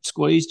late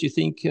squeeze, do you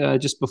think,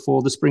 just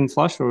before the spring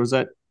flush, or is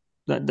that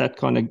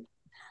kind of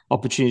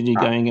opportunity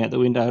going out the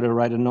window at a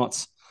rate of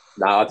knots?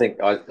 No, I think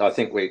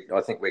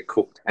we're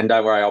cooked. And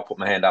don't worry, I'll put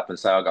my hand up and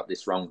say I got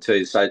this wrong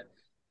too. So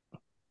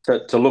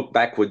to look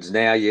backwards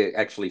now, you're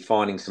actually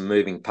finding some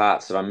moving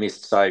parts that I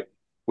missed. So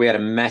we had a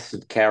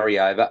massive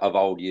carryover of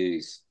old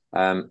ewes.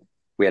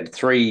 We had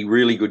 3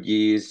 really good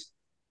years.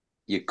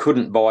 You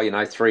couldn't buy,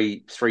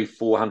 $300,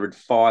 $400,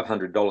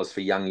 $500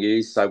 for young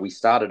ewes. So we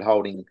started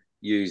holding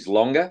ewes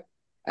longer,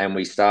 and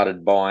we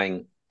started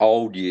buying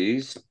old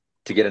ewes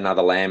to get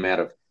another lamb out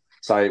of.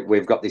 So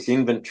we've got this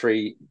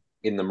inventory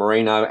in the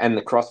merino and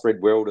the crossbred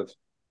world of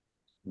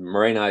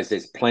merinos.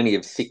 There's plenty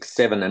of 6,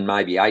 7, and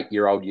maybe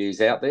 8-year-old ewes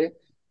out there,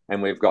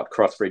 and we've got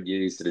crossbred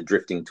ewes that are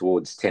drifting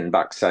towards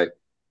 $10. So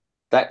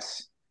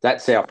that's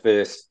our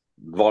first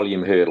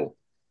volume hurdle.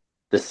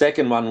 The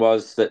second one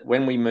was that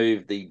when we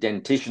moved the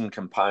dentition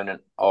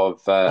component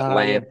of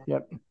lamb,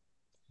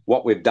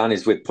 what we've done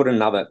is we've put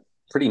another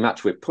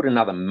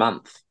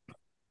month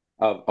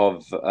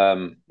of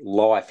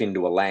life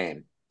into a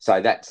lamb. So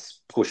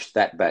that's pushed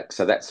that back.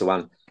 So that's the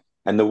one.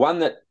 And the one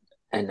that,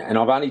 and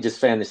I've only just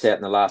found this out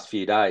in the last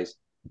few days,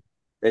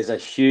 there's a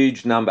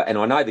huge number, and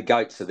I know the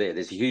goats are there.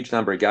 There's a huge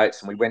number of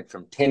goats, and we went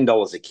from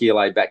 $10 a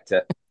kilo back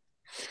to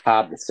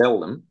hard to sell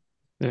them.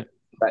 Yeah.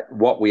 But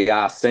what we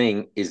are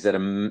seeing is that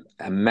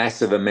a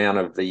massive amount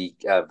of the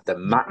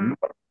mutton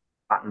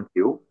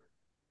fuel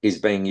is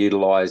being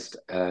utilised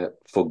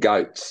for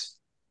goats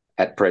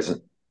at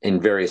present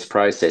in various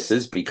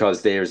processes,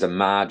 because there is a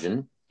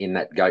margin in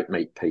that goat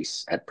meat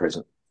piece at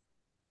present.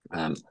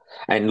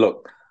 And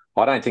look,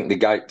 I don't think the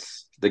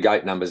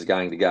goat numbers are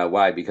going to go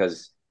away,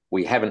 because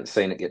we haven't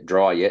seen it get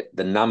dry yet.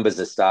 The numbers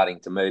are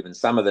starting to move, and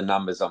some of the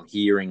numbers I'm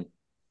hearing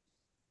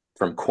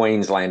from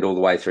Queensland all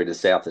the way through to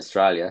South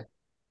Australia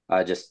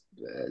are just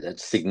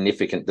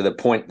significant, to the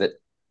point that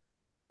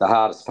the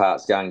hardest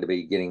part's going to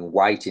be getting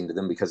weight into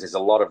them, because there's a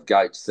lot of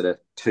goats that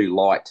are too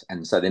light,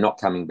 and so they're not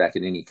coming back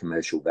at any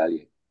commercial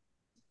value.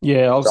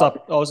 Yeah, I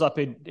was up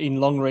in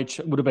Longreach.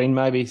 It would have been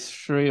maybe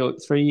 3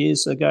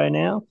 years ago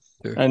now.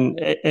 Yeah. And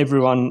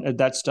everyone at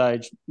that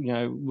stage,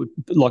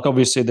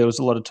 obviously there was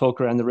a lot of talk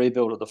around the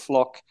rebuild of the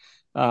flock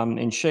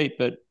in sheep,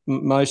 but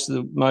most of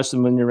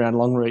them when you're around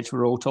Longreach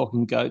were all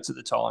talking goats at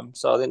the time.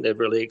 So I think they've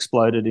really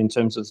exploded in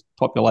terms of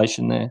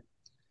population there.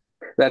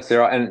 That's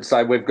right. And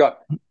so we've got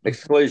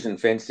exclusion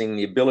fencing,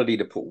 the ability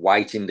to put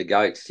weight into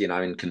goats,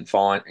 in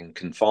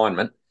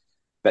confinement.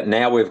 But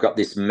now we've got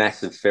this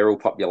massive feral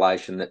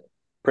population that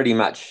pretty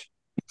much,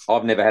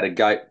 I've never had a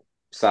goat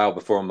sale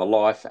before in my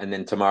life, and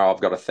then tomorrow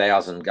I've got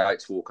 1,000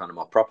 goats walk onto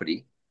my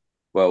property.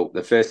 Well,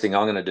 the first thing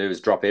I'm going to do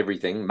is drop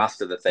everything,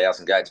 muster the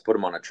 1,000 goats, put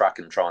them on a truck,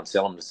 and try and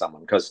sell them to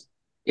someone, because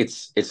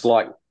it's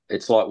like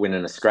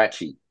winning a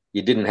scratchy.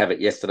 You didn't have it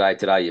yesterday,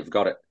 today you've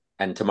got it,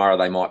 and tomorrow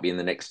they might be in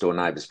the next door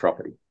neighbour's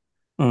property.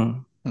 Yeah.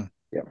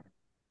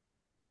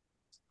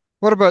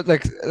 What about,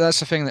 that's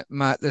the thing that,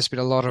 Matt, there's been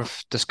a lot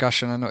of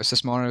discussion. I noticed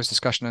this morning there was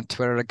discussion on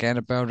Twitter again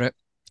about it,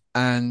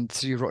 and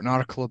you wrote an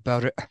article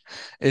about it.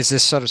 Is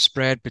this sort of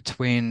spread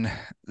between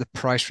the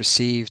price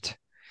received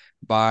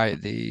by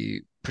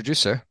the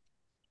producer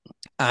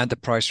and the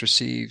price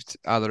received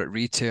either at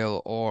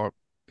retail or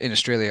in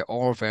Australia,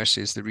 or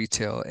versus the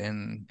retail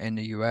in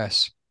the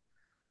US?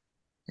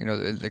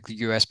 The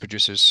US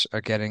producers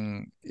are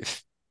getting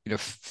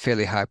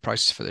fairly high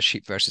prices for the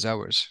sheep versus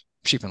ours,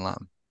 sheep and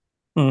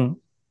lamb.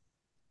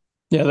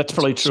 Yeah, that's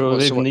probably true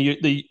of even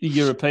the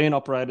European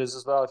operators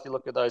as well. If you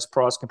look at those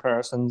price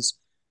comparisons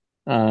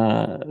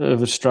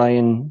of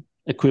Australian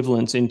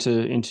equivalents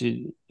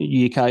into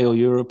UK or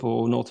Europe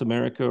or North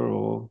America,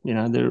 or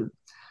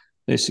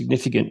there's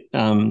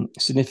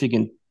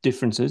significant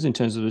differences in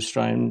terms of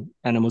Australian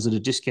animals at a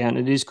discount.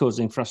 It is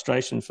causing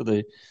frustration for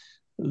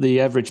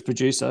the average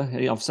producer.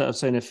 I've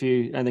seen a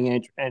few. I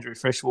think Andrew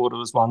Freshwater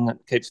was one that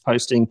keeps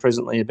posting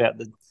presently about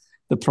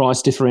the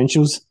price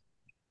differentials.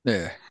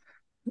 Yeah.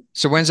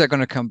 So when's that going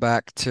to come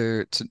back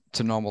to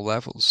normal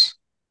levels?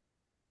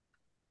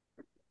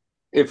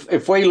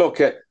 If we look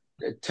at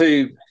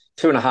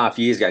 2.5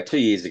 years ago, 2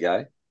 years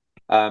ago,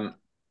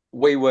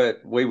 we were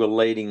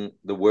leading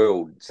the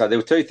world. So there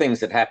were two things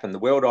that happened. The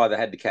world either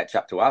had to catch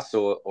up to us,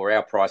 or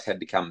our price had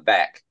to come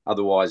back.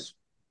 Otherwise,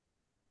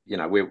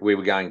 we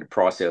were going to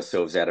price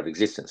ourselves out of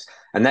existence.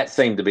 And that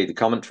seemed to be the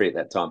commentary at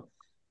that time.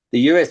 The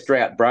US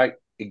drought broke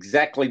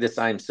exactly the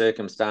same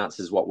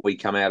circumstances what we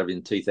come out of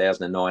in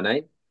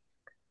 2019.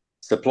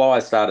 Supply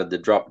started to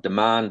drop,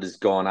 demand has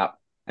gone up,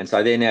 and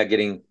so they're now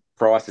getting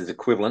prices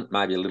equivalent,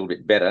 maybe a little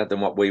bit better than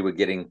what we were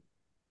getting,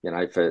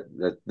 for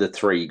the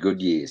 3 good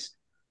years.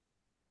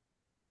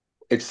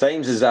 It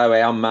seems as though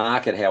our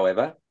market,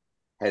 however,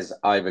 has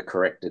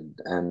overcorrected,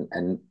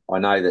 and I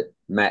know that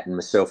Matt and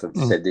myself have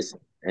said this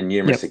on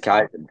numerous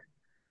occasions.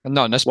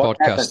 Not in this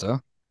podcast, though.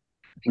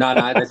 No,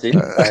 that's it.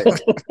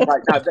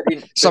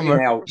 But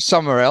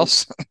somewhere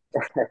else.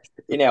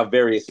 In our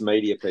various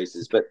media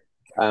pieces. But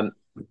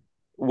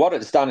what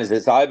it's done is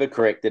it's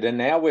overcorrected, and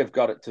now we've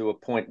got it to a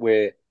point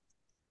where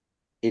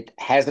it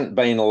hasn't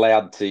been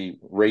allowed to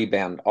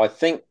rebound. I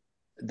think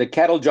the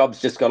cattle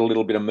job's just got a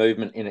little bit of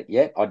movement in it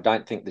yet. I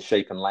don't think the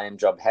sheep and lamb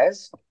job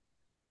has.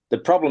 The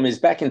problem is,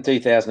 back in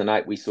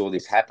 2008, we saw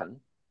this happen,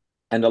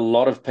 and a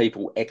lot of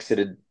people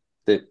exited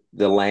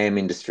the lamb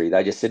industry.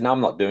 They just said, no,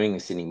 I'm not doing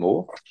this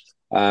anymore.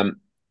 Now,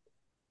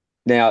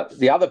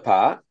 the other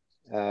part,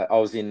 I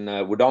was in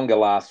Wodonga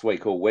last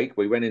week all week.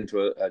 We went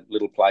into a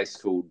little place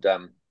called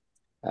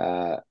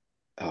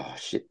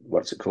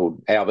what's it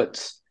called?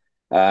 Alberts,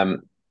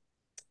 in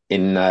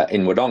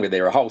Wodonga.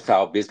 They're a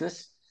wholesale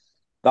business.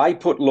 They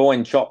put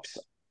loin chops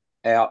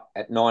out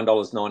at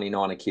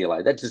 $9.99 a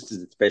kilo. That just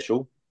is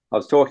special. I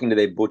was talking to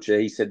their butcher.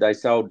 He said they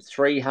sold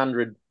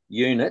 300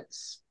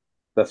 units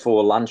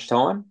before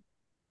lunchtime.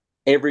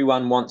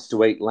 Everyone wants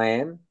to eat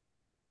lamb,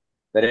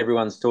 but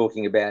everyone's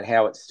talking about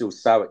how it's still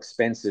so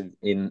expensive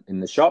in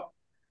the shop.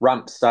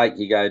 Rump steak,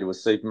 you go to a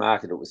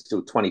supermarket, it was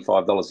still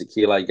 $25 a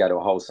kilo. You go to a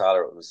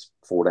wholesaler, it was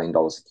 $14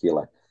 a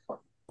kilo.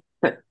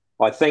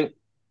 I think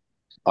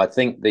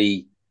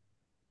the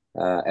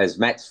as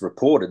Matt's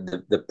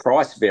reported, the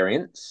price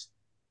variance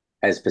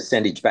as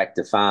percentage back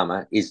to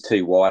farmer is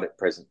too wide at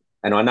present.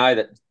 And I know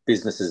that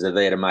businesses are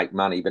there to make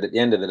money, but at the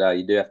end of the day,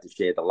 you do have to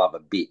share the love a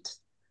bit.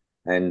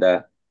 And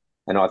I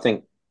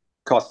think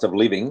cost of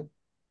living,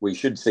 we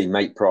should see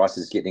meat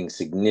prices getting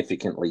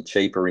significantly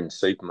cheaper in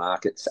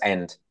supermarkets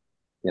and,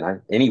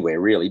 anywhere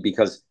really,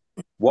 because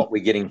what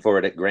we're getting for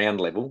it at ground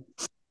level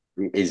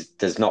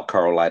does not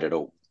correlate at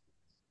all.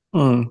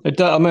 It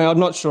does, I mean, I'm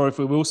not sure if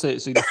we will see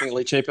it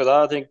significantly cheaper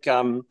though. I think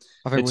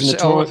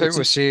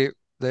we'll see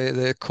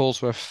the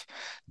Colesworth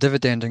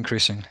dividend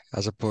increasing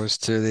as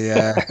opposed to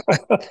the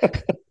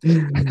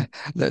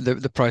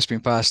price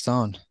being passed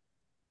on.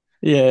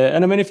 Yeah,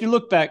 and I mean, if you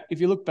look back,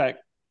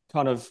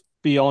 kind of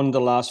beyond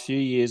the last few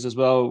years as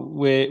well,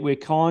 we're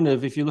kind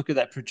of, if you look at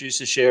that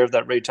producer share of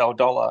that retail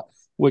dollar,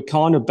 we're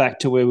kind of back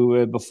to where we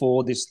were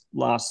before this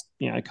last,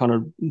 kind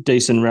of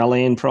decent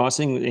rally in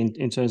pricing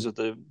in terms of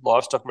the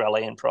livestock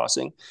rally in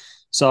pricing.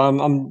 So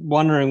I'm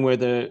wondering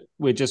whether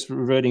we're just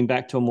reverting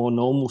back to a more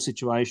normal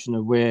situation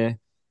of where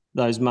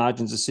those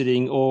margins are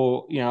sitting,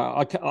 or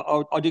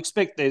I'd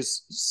expect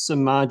there's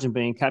some margin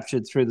being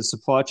captured through the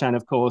supply chain.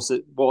 Of course,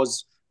 it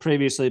was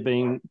previously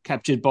being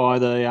captured by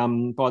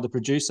the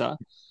producer.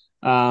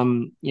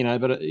 I'm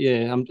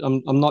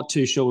not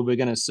too sure we're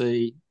going to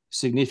see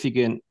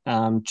significant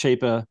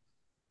cheaper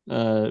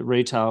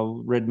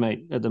retail red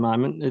meat at the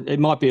moment. It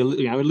might be a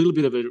little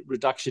bit of a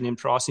reduction in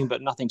pricing,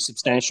 but nothing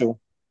substantial.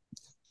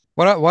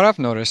 What I've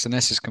noticed, and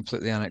this is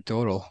completely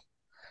anecdotal,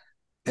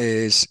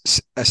 is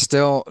I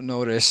still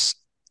notice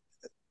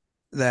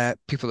that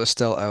people are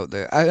still out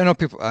there. I know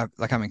people,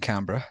 like I'm in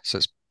Canberra, so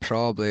it's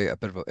probably a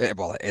bit of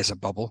it is a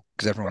bubble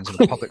because everyone's on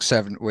a public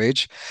servant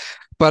wage.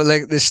 But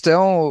like, there's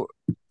still,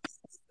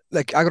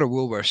 like, I go to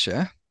Woolworths,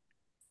 yeah,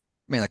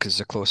 mainly because it's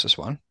the closest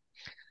one,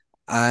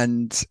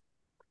 and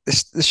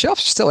the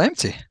shelves are still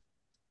empty.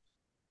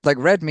 Like,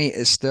 red meat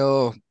is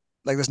still,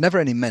 like, there's never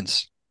any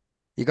mince.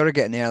 You got to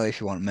get in early if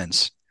you want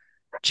mince.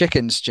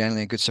 Chicken's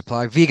generally in good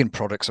supply. Vegan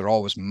products are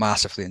always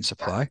massively in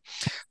supply.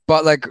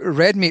 But like,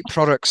 red meat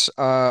products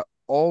are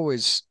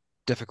always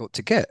difficult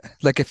to get.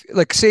 Like,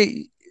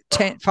 say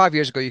 5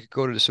 years ago, you could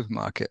go to the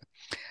supermarket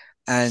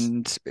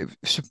and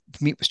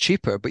meat was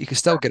cheaper, but you could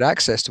still get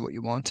access to what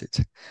you wanted.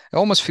 It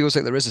almost feels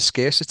like there is a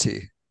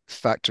scarcity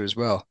factor as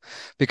well,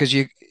 because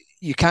you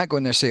can't go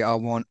in there and say, I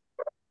want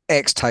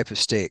X type of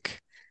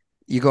steak.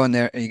 You go in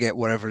there and you get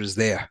whatever is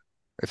there,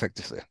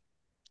 effectively.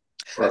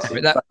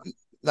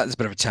 That's a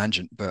bit of a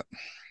tangent, but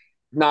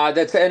no,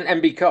 that's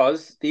and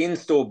because the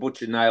in-store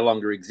butcher no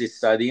longer exists,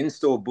 so the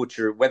in-store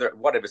butcher,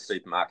 whatever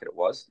supermarket it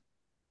was,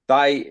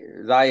 they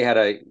had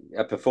a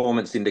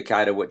performance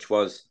indicator which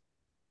was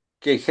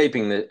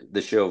keeping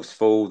the shelves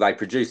full. They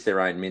produce their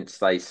own mince,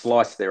 they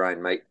slice their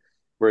own meat,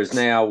 whereas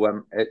now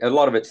a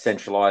lot of it's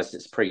centralised,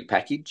 it's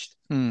pre-packaged,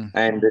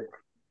 and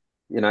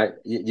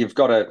you've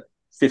got a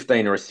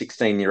 15 or a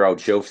 16-year-old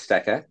shelf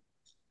stacker,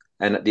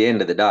 and at the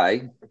end of the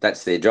day,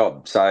 that's their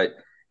job. So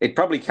it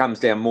probably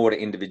comes down more to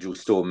individual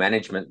store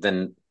management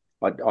than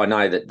I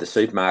know that the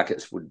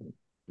supermarkets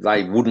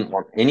wouldn't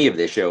want any of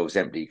their shelves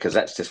empty, because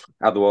that's just,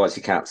 otherwise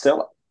you can't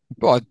sell it.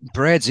 Well,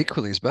 bread's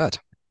equally as bad.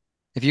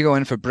 If you go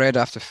in for bread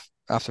after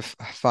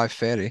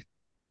 5:30,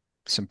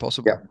 it's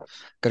impossible. Yeah.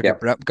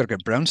 Got to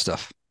get brown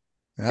stuff.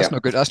 That's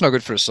not good. That's not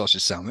good for a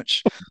sausage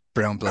sandwich.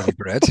 Brown bloody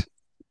bread.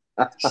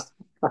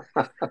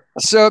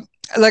 So,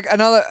 like,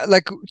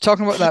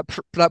 talking about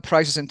that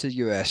prices into the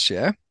US,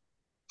 yeah.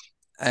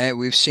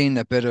 We've seen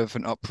a bit of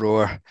an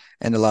uproar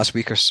in the last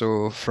week or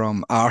so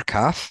from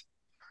RCAF,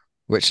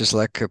 which is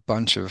like a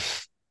bunch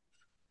of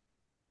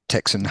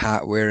Texan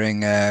hat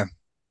wearing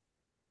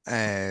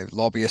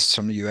lobbyists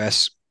from the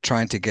US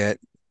trying to get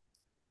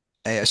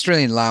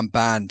Australian lamb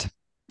banned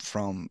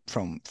from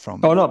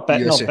not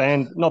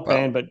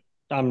banned, but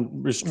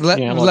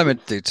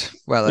limited.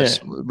 Well, it's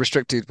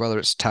restricted, whether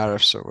it's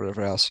tariffs or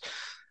whatever else.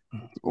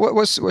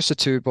 What's the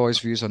two boys'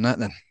 views on that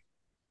then?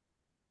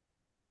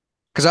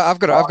 Because I've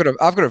got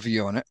a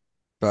view on it,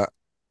 but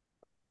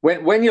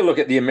when you look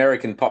at the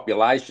American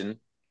population,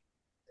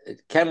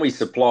 can we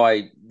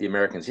supply the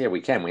Americans? Yeah,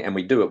 we can.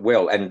 We do it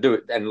well, and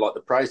like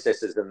the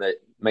processors and the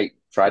meat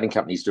trading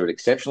companies do it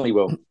exceptionally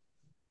well.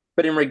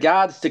 But in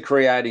regards to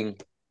creating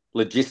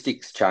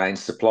logistics chains,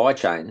 supply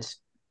chains,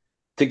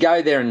 to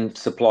go there and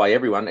supply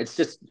everyone,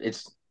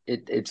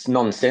 it's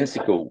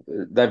nonsensical.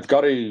 They've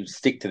got to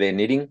stick to their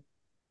knitting.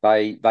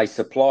 they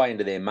supply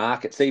into their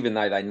markets, even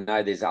though they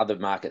know there's other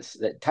markets.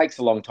 It takes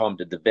a long time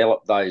to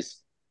develop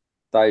those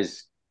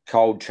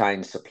cold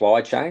chain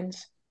supply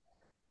chains.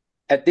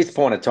 At this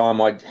point of time,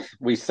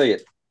 we see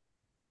it.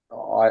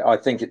 I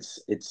think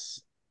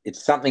it's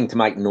something to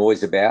make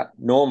noise about.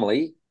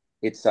 Normally,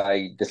 it's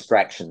a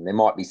distraction. There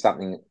might be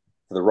something to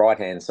the right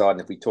hand side,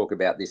 and if we talk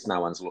about this, no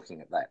one's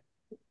looking at that.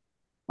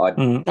 I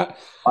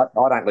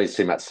don't lose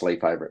too much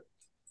sleep over it.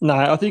 No,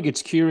 I think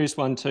it's a curious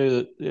one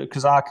too,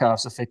 because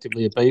RCAF's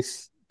effectively a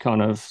beef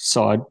kind of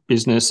side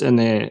business, and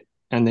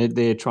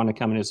they're trying to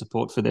come in as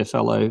support for their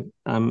fellow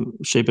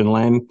sheep and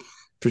lamb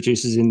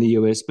producers in the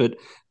US. But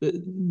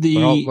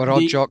we're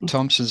all Jock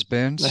Thompson's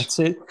bands. That's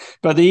it.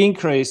 But the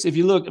increase, if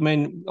you look, I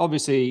mean,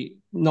 obviously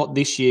not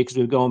this year because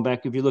we've gone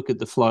back. If you look at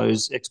the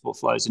flows, export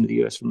flows into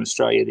the US from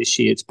Australia this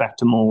year, it's back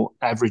to more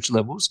average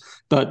levels.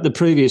 But the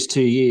previous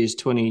 2 years,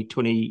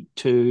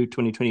 2022,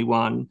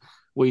 2021,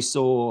 we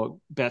saw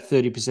about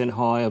 30%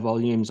 higher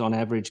volumes on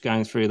average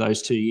going through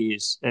those 2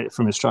 years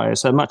from Australia.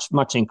 So much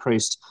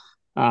increased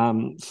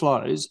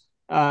flows.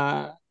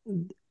 That's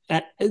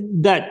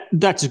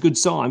a good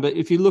sign. But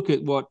if you look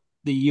at what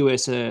the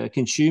US are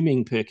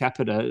consuming per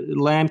capita,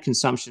 lamb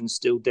consumption is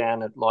still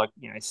down at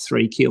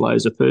 3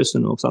 kilos a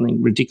person or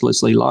something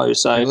ridiculously low.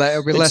 So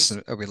it'll be less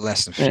than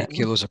 3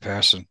 kilos a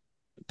person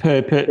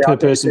per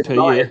person per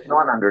year. It's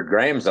 900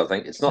 grams, I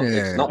think. It's not.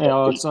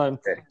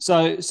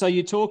 So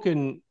you're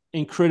talking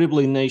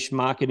incredibly niche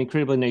market,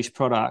 incredibly niche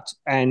product,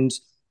 and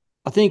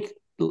I think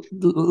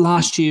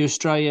last year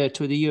Australia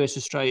to the US,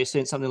 Australia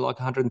sent something like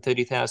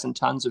 130,000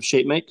 tons of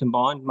sheep meat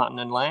combined, mutton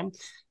and lamb.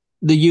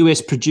 The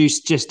US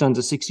produced just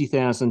under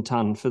 60,000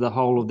 ton for the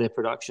whole of their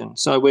production.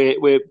 So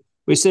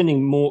we're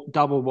sending more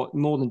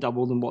than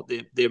double than what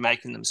they're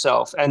making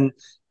themselves. And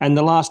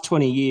the last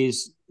 20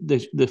 years,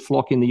 the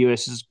flock in the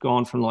US has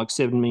gone from like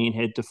 7 million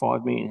head to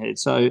 5 million head.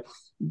 So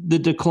the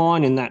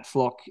decline in that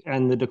flock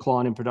and the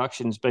decline in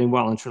production has been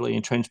well and truly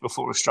entrenched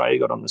before Australia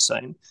got on the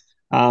scene.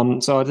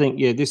 So I think,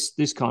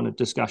 this kind of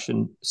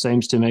discussion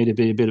seems to me to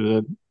be a bit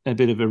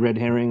of a red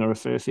herring or a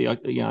furphy.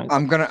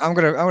 I'm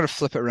gonna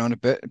flip it around a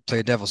bit and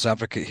play devil's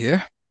advocate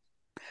here.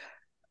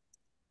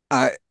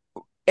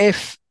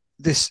 If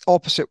this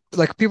opposite,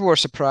 like people were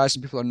surprised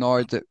and people are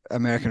annoyed that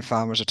American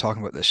farmers are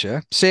talking about this, yeah.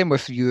 Same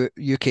with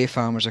UK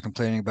farmers are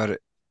complaining about it.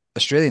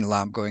 Australian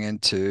lamb going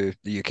into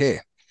the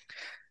UK.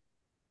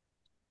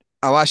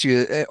 I'll ask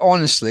you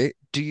honestly,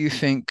 do you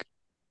think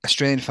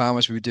Australian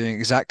farmers would be doing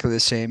exactly the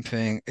same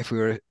thing if we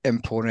were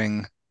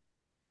importing,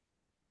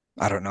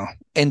 I don't know,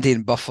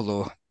 Indian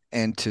buffalo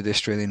into the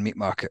Australian meat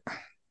market?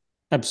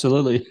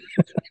 Absolutely.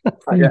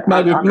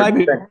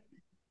 maybe.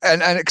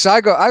 And because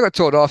I got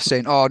told off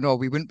saying, "Oh no,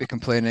 we wouldn't be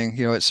complaining.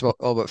 It's all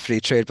about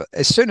free trade." But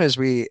as soon as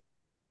we,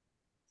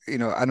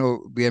 I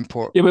know we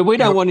import. Yeah, but we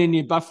don't want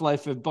Indian buffalo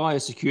for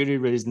biosecurity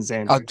reasons,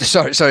 Andrew. Oh,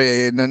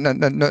 sorry,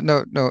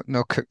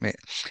 no, cook meat.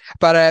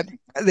 But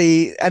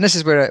and this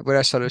is where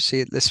I sort of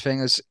see this thing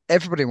is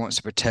everybody wants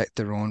to protect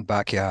their own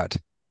backyard.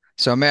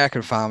 So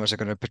American farmers are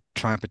going to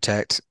try and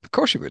protect. Of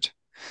course, you would.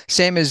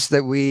 Same as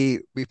that we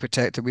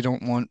protect that we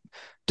don't want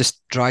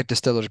dried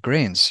distillers'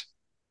 grains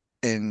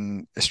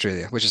in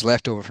Australia, which is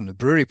left over from the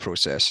brewery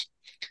process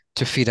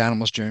to feed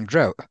animals during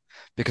drought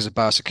because of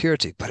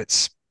biosecurity. But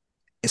it's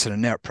an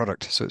inert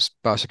product, so its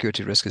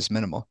biosecurity risk is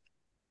minimal.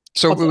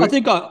 So I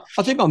think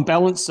on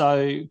balance,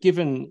 though,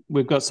 given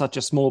we've got such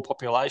a small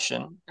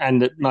population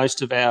and that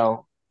most of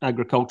our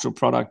agricultural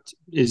product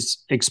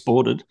is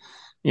exported,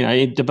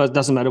 it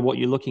doesn't matter what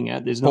you're looking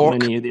at. There's not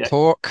many of the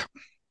pork.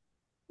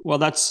 Well,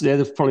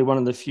 they're probably one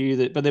of the few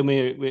that, but then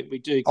we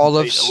do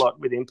compete a lot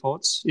with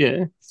imports.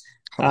 Yeah,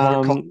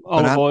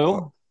 olive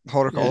oil,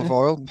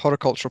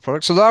 horticultural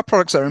products. So there are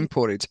products that are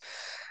imported,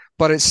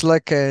 but it's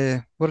like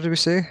what did we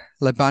say?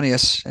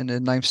 Libanius in the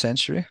 9th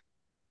century.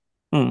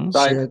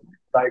 So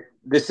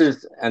this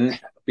is, and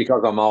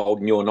because I'm old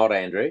and you're not,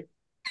 Andrew.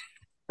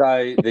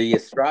 So the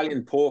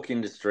Australian pork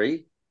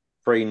industry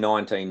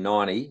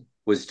pre-1990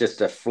 was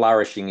just a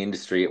flourishing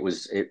industry. It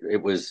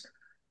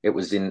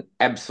was in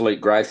absolute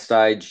growth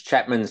stage.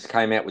 Chapman's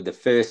came out with the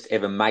first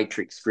ever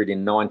matrix grid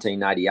in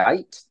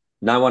 1988.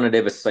 No one had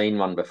ever seen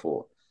one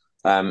before.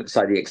 So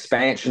the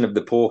expansion of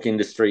the pork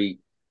industry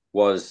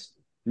was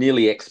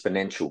nearly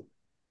exponential.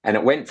 And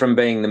it went from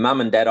being the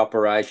mum and dad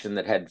operation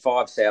that had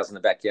 5 sows in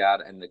the backyard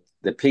and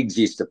the pigs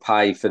used to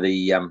pay for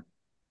the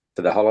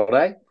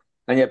holiday.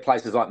 And you had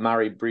places like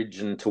Murray Bridge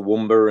and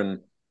Toowoomba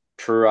and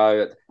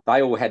Truro.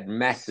 They all had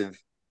massive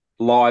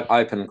live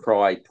open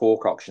cry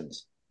pork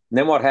auctions. And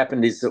then what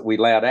happened is that we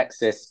allowed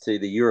access to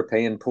the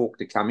European pork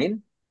to come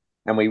in,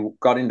 and we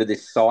got into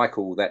this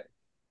cycle that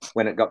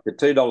when it got to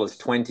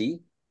 $2.20,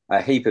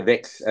 a heap of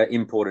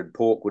imported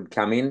pork would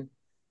come in,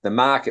 the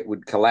market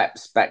would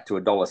collapse back to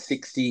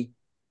 $1.60,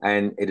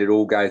 and it'd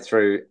all go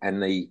through,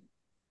 and the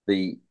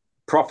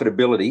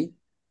profitability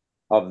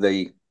of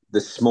the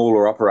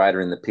smaller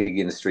operator in the pig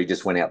industry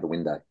just went out the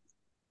window.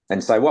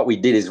 And so what we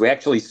did is we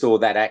actually saw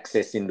that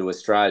access into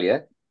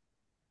Australia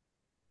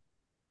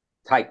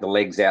take the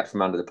legs out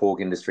from under the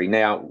pork industry.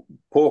 Now,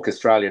 Pork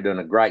Australia are doing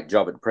a great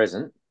job at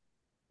present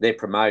they're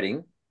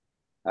promoting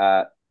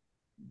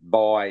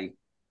buy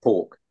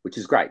pork, which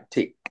is great.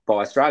 Tick.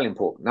 Buy Australian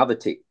pork, another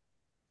tick.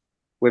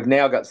 We've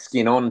now got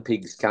skin on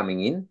pigs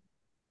coming in,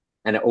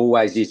 and it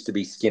always used to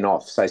be skin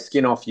off. So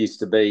skin off used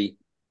to be,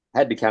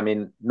 had to come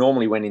in,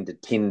 normally went into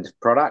tinned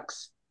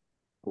products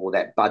or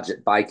that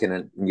budget bacon,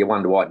 and you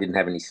wonder why it didn't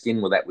have any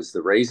skin. Well, that was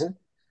the reason.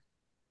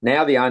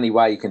 Now the only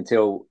way you can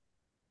tell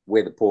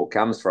where the pork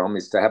comes from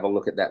is to have a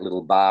look at that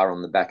little bar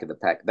on the back of the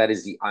pack. That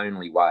is the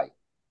only way.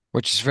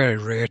 Which is very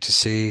rare to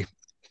see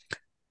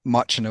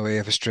much in the way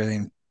of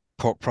Australian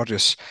pork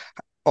produce.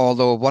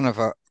 Although one of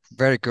our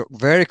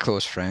very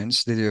close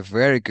friends, they do a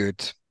very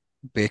good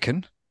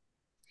bacon,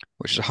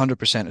 which is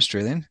 100%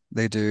 Australian.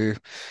 They do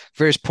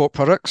various pork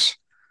products.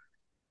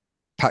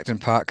 Packed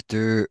and Pack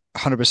do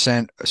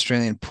 100%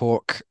 Australian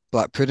pork,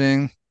 black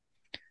pudding,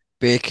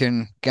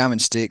 bacon, gammon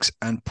steaks,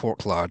 and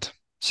pork lard.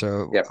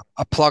 So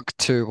a plug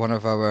to one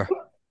of our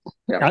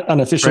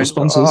unofficial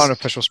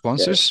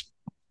sponsors.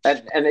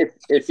 And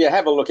if you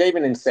have a look,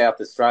 even in South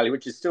Australia,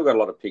 which has still got a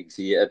lot of pigs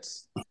here,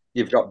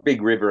 you've got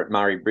Big River at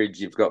Murray Bridge,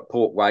 you've got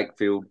Port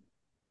Wakefield,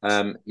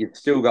 you've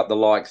still got the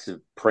likes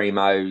of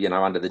Primo,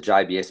 under the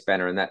JBS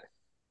banner, and that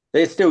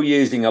they're still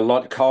using a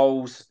lot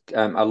Coles,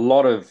 a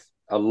lot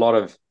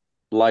of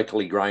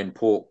locally grown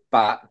pork,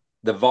 but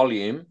the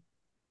volume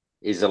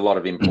is a lot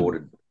of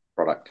imported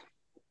product.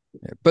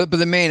 Yeah, but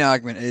the main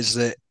argument is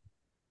that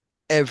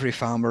every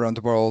farmer around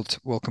the world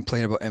will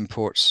complain about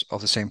imports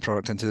of the same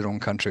product into their own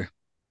country,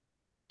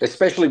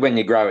 especially when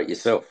you grow it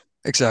yourself.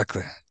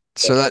 Exactly.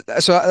 So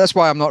that's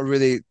why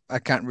I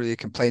can't really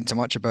complain too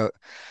much about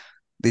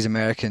these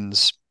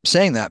Americans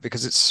saying that,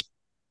 because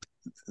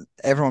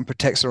everyone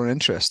protects their own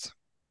interest.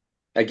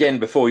 Again,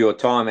 before your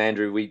time,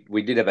 Andrew,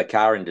 we did have a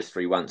car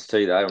industry once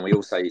too, though, and we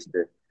also used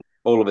to,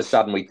 all of a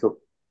sudden we took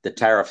the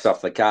tariffs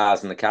off the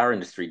cars and the car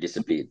industry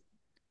disappeared.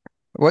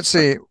 What was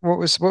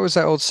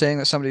that old saying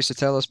that somebody used to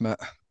tell us, Matt?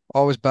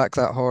 Always back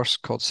that horse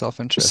called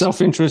self-interest.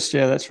 Self-interest,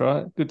 yeah, that's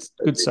right.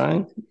 Good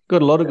saying.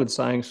 Got a lot of good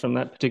sayings from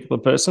that particular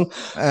person.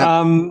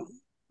 I think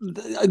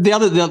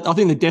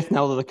the death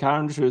knell of the car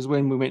industry was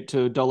when we went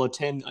to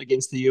 $1.10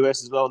 against the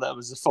US as well. That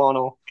was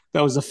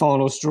the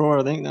final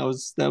straw. I think that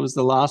was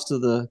the last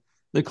of the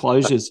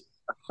closures.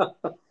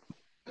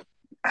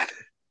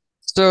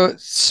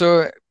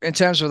 So in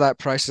terms of that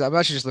prices, I'm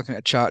actually just looking at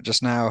a chart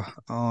just now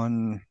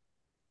on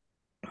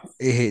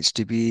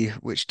AHDB,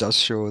 which does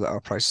show that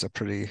our prices are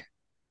pretty.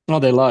 Oh,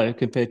 they're low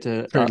compared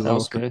to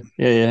elsewhere.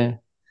 Yeah.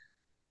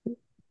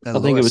 I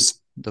think it was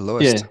the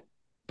lowest. Yeah,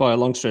 by a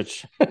long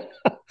stretch. I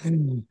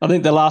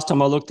think the last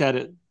time I looked at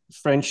it,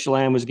 French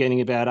lamb was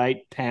getting about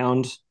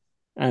 £8,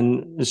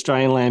 and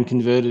Australian lamb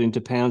converted into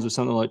pounds was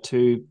something like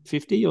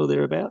 $2.50 or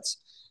thereabouts.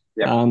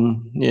 Yeah.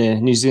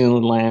 New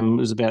Zealand lamb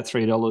was about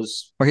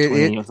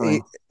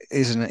 $3.20.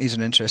 Here's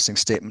an interesting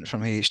statement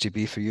from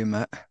HDB for you,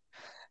 Matt,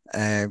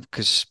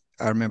 because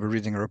I remember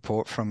reading a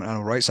report from an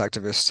animal rights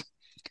activist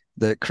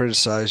that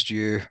criticised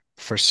you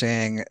for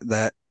saying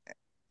that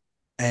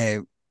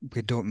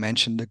we don't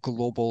mention the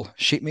global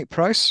sheep meat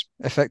price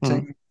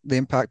affecting the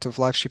impact of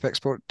live sheep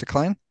export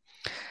decline.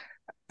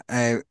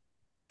 And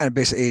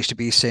basically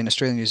HDB saying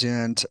Australia and New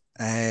Zealand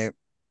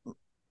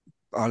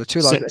are the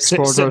two largest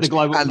exporters,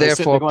 and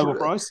therefore the global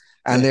price,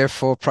 and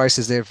therefore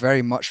prices there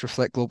very much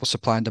reflect global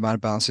supply and demand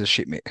balances of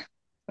sheep meat.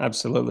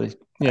 Absolutely,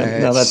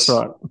 no, that's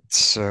right.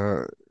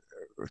 So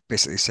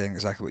basically saying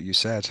exactly what you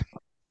said.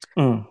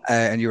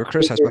 And you were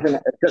Chris.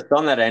 Just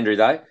on that, Andrew,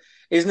 though,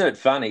 isn't it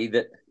funny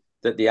that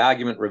the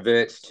argument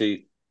reverts to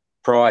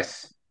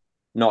price,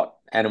 not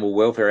animal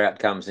welfare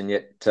outcomes, and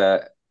yet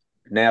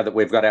now that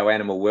we've got our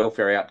animal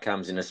welfare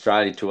outcomes in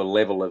Australia to a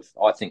level of,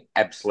 I think,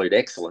 absolute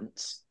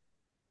excellence,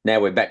 now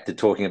we're back to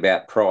talking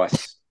about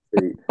price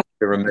to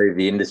remove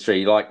the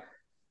industry. Like,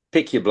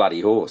 pick your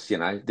bloody horse.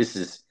 This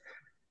is.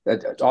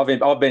 I've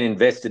been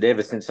invested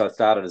ever since I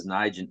started as an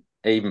agent,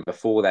 even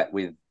before that,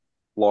 with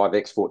live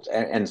exports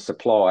and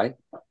supply.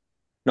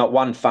 Not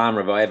one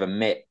farmer have I ever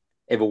met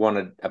ever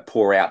wanted a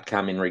poor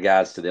outcome in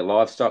regards to their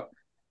livestock.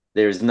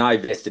 There is no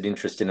vested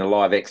interest in a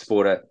live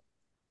exporter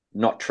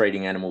not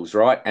treating animals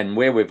right. And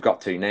where we've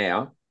got to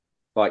now,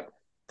 like,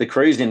 the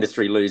cruise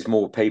industry lose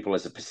more people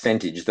as a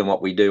percentage than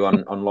what we do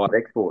on live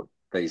export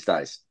these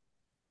days.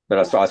 But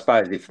I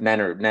suppose if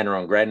Nana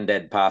and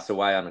Granddad pass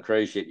away on a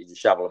cruise ship, you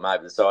just shovel them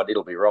over the side,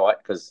 it'll be right,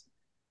 because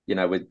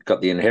we've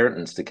got the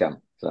inheritance to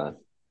come. So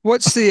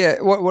what's the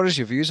what is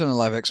your views on the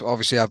live export?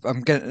 Obviously,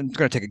 I'm going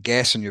to take a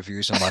guess on your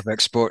views on live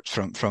export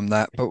from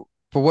that. But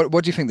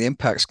what do you think the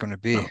impact's going to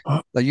be?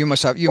 Like, you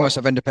must have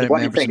independent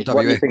members from WA.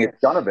 What do you think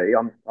it's going to be?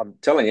 I'm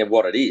telling you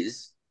what it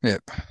is.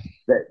 Yep.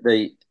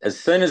 As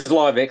soon as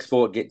live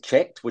export get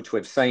checked, which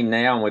we've seen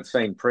now and we've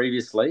seen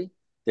previously,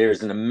 there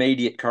is an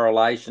immediate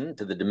correlation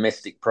to the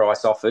domestic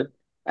price offered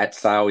at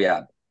sale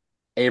yard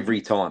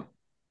every time.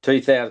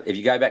 If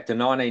you go back to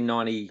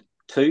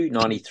 1992,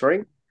 93,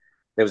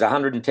 there was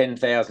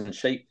 110,000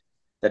 sheep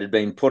that had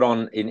been put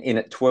on in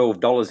at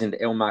 $12 into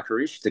El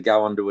Makarish to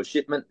go onto a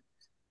shipment.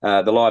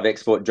 The live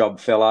export job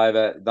fell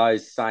over.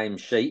 Those same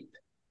sheep,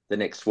 the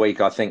next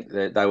week, I think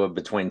that they were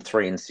between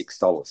 $3 and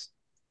 $6.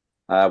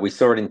 We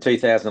saw it in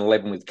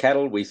 2011 with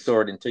cattle. We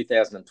saw it in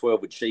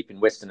 2012 with sheep in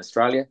Western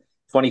Australia.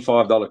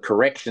 $25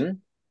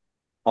 correction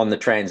on the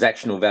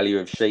transactional value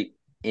of sheep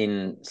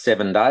in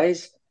 7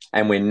 days.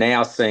 And we're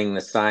now seeing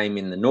the same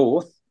in the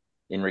north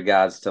in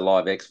regards to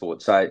live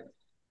export. So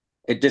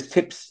it just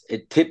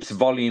tips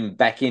volume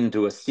back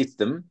into a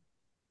system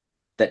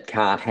that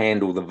can't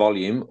handle the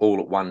volume all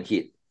at one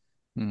hit.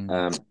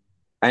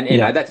 And you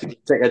know, that's,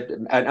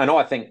 and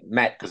I think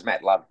Matt, because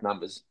Matt loves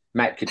numbers,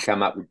 Matt could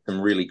come up with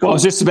some really cool. Well, I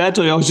was just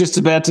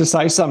about to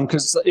say something,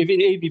 because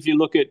if you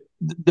look at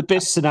the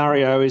best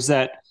scenario is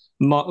that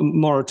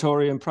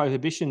moratorium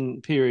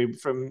prohibition period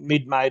from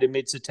mid-May to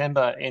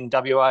mid-September in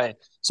WA,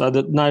 so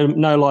that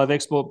no live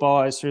export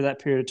buys through that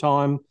period of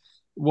time.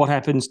 What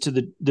happens to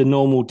the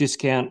normal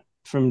discount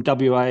from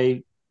WA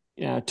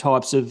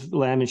types of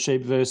lamb and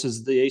sheep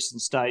versus the eastern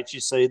states?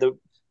 You see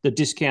the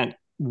discount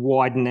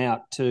widen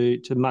out to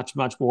much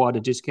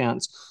wider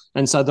discounts.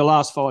 And so the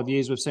last 5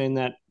 years we've seen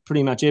that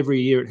pretty much every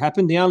year it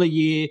happened. The only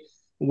year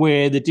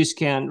where the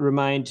discount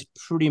remained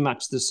pretty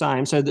much the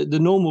same, so the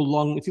normal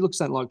long, if you look at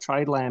something like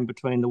trade lamb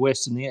between the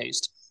west and the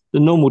east, the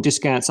normal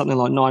discount something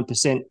like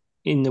 9%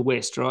 in the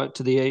west, right,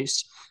 to the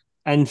east.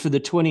 And for the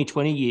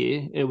 2020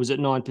 year, it was at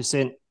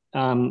 9%.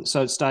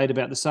 So it stayed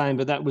about the same,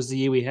 but that was the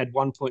year we had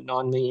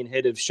 1.9 million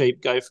head of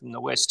sheep go from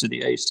the west to the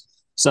east.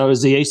 So it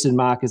was the eastern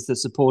markets that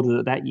supported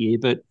it that year,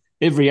 but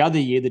every other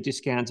year the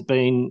discount's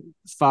been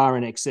far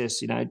in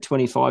excess, 25%,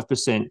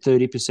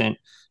 30%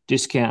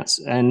 discounts,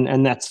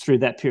 and that's through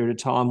that period of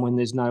time when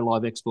there's no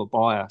live export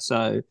buyer.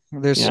 So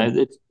there's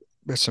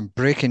some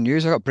breaking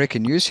news. I got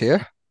breaking news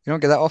here. You don't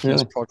get that often in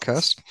this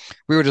podcast.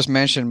 We were just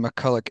mentioning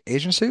McCulloch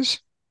Agencies.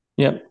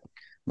 Yep.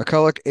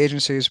 McCulloch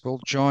Agencies will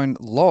join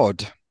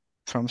Lord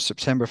from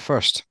September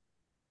 1st.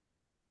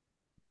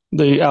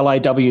 The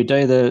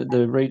LAWD,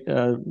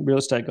 the real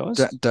estate guys.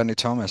 Danny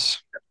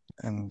Thomas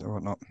and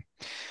whatnot.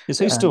 Is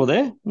he still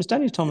there? Is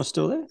Danny Thomas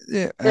still there?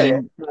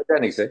 Yeah.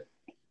 Danny's there.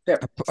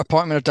 Yep.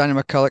 Appointment of Danny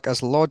McCulloch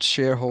as Lord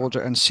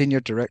shareholder and senior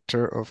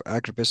director of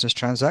agribusiness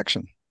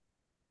transaction.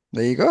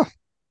 There you go.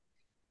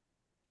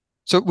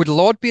 So would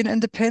Lord be an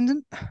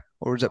independent,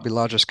 or would that be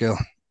larger scale?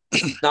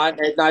 No,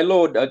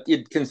 Lord,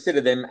 you'd consider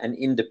them an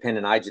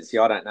independent agency.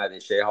 I don't know their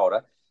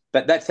shareholder,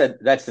 but that's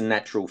a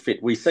natural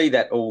fit. We see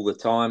that all the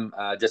time.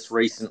 Just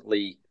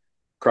recently,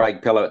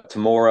 Craig Peller at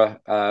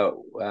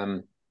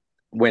Temora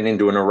went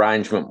into an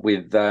arrangement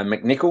with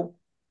McNichol.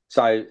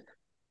 So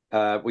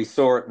we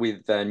saw it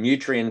with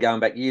Nutrien going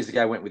back years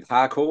ago, went with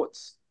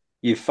Harcourts.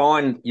 You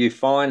find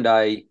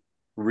a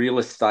real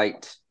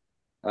estate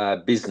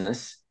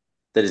business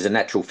that is a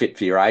natural fit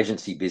for your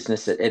agency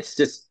business.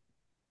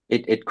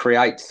 It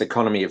creates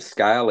economy of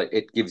scale.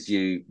 It gives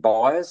you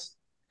buyers.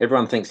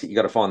 Everyone thinks that you've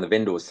got to find the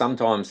vendors.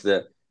 Sometimes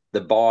the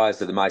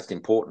buyers are the most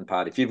important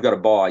part. If you've got a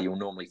buyer, you'll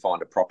normally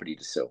find a property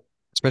to sell.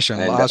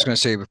 Especially, I was going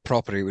to say, with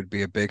property would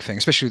be a big thing,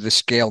 especially with the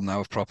scale now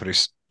of property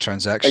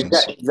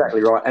transactions.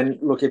 Exactly right. And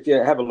look, if you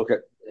have a look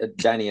at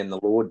Danny and the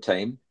Lord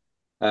team,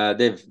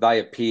 they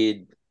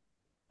appeared,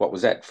 what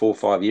was that, 4 or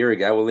 5 years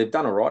ago? Well, they've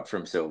done all right for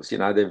themselves.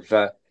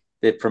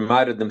 They've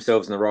promoted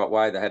themselves in the right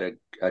way. They had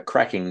a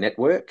cracking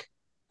network.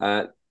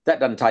 That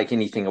doesn't take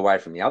anything away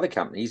from the other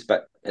companies,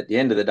 but at the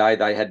end of the day,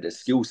 they had a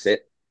skill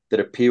set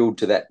that appealed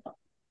to that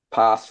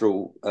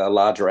pastoral,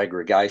 larger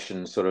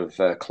aggregation sort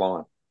of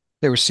client.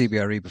 They were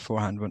CBRE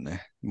beforehand, weren't they?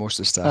 Most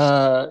of the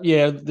staff.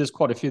 Yeah, there's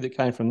quite a few that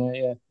came from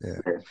there. Yeah.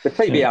 The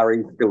CBRE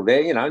is still there,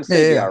 and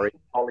CBRE,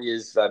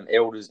 Colliers,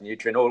 Elders,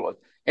 Nutrien,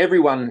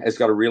 everyone has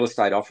got a real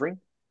estate offering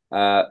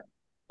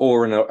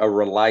or a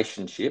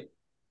relationship,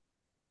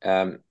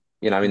 in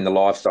the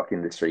livestock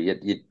industry.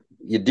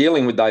 You're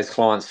dealing with those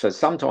clients for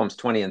sometimes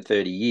 20 and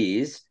 30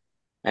 years,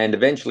 and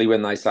eventually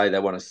when they say they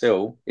want to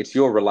sell, it's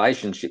your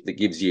relationship that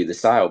gives you the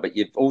sale, but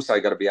you've also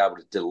got to be able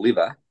to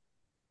deliver,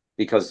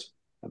 because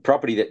a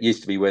property that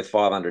used to be worth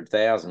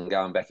 500,000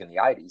 going back in the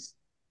 80s,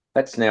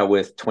 that's now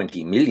worth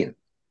 20 million.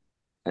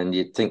 And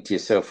you think to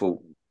yourself,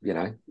 well,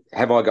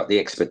 have I got the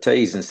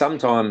expertise? And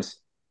sometimes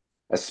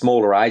a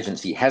smaller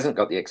agency hasn't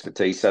got the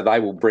expertise, so they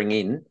will bring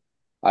in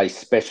a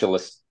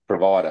specialist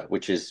provider,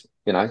 which is,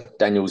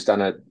 Daniel's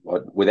done it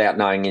without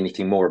knowing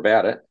anything more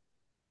about it.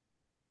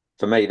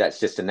 For me, that's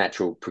just a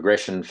natural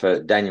progression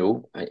for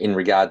Daniel in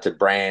regard to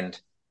brand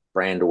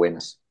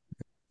awareness.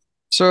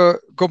 So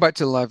go back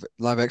to live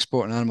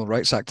export and animal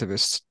rights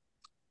activists.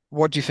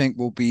 What do you think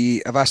will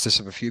be, I've asked this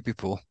of a few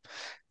people,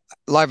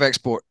 live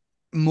export,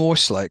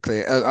 most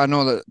likely, I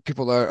know that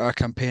people are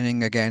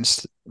campaigning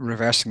against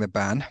reversing the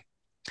ban.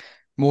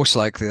 Most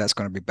likely that's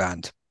going to be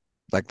banned.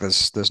 Like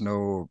there's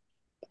no...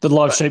 The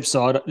live sheep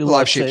side.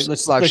 Live sheep.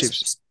 Let's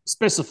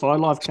specify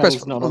live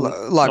cattle's not on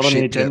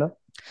the agenda. Yeah.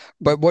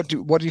 But what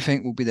do you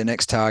think will be the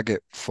next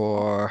target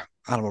for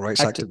animal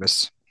rights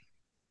activists?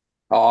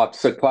 Oh,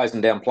 so closing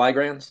down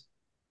playgrounds.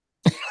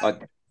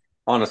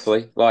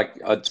 Honestly, I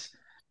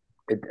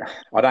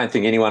don't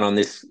think anyone on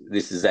this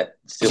is that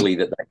silly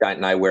that they don't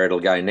know where it'll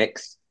go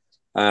next.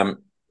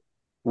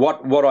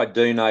 What I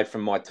do know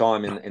from my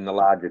time in the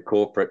larger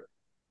corporate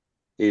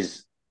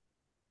is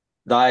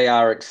They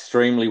are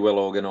extremely well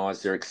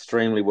organised. They're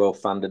extremely well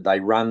funded. They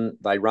run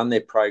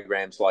their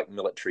programs like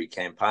military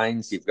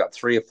campaigns. You've got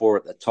 3 or 4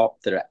 at the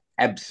top that are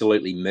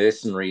absolutely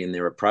mercenary in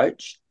their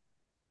approach.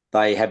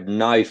 They have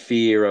no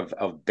fear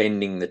of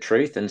bending the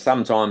truth and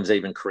sometimes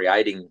even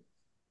creating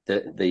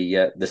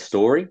the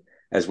story,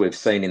 as we've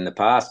seen in the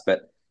past.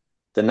 But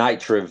the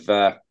nature of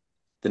the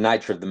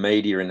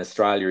media in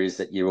Australia is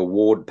that you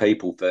award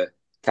people for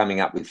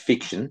coming up with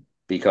fiction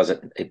because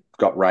it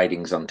got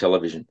ratings on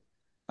television.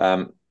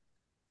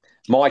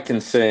 My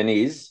concern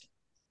is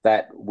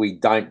that we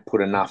don't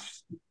put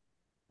enough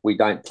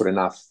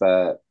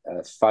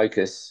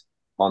focus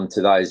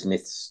onto those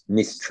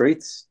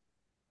mistruths.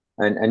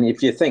 And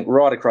if you think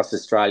right across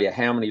Australia,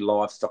 how many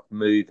livestock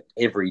move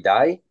every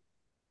day,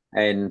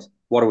 and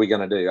what are we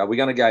going to do? Are we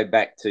going to go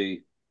back to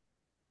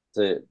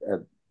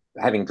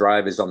having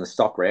drovers on the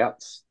stock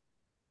routes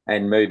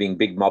and moving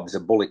big mobs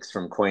of bullocks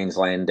from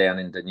Queensland down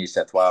into New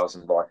South Wales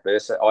and vice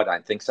versa? I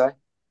don't think so.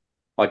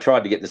 I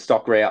tried to get the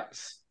stock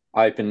routes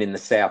opened in the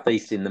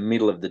southeast in the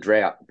middle of the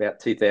drought, about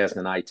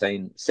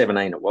 2018,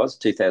 17 it was,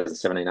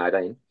 2017,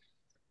 18.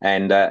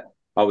 And I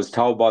was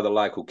told by the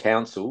local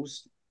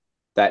councils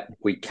that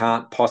we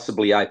can't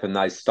possibly open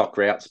those stock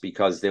routes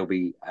because there'll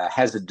be a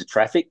hazard to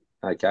traffic.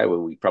 Okay,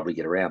 well, we probably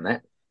get around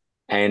that.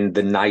 And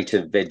the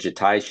native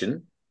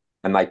vegetation.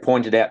 And they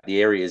pointed out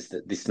the areas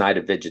that this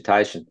native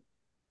vegetation,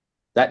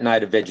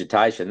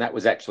 that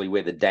was actually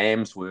where the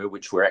dams were,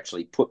 which were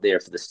actually put there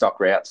for the stock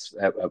routes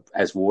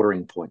as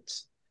watering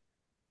points.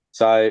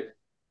 So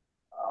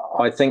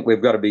I think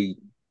we've got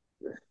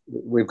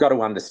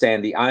to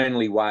understand the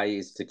only way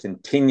is to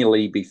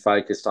continually be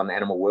focused on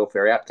animal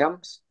welfare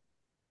outcomes.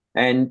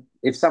 And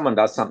if someone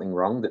does something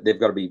wrong, that they've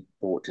got to be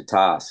brought to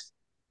task.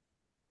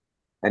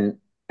 And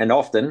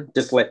often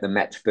just let the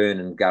match burn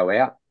and go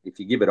out. If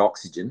you give it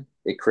oxygen,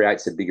 it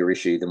creates a bigger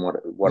issue than what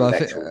Well,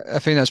 it actually. I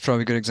think that's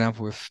probably a good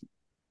example with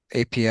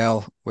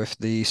APL with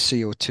the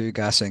CO2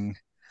 gassing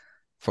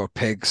for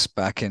pigs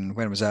back in,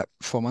 when was that?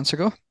 4 months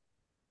ago?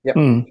 Yep.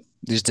 They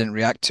just didn't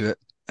react to it,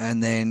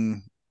 and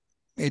then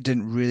it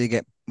didn't really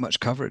get much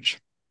coverage.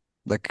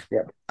 Like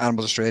Yep.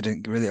 Animals Australia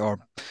didn't really, or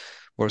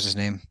what was his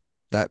name?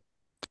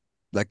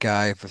 That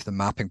guy with the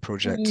mapping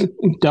project,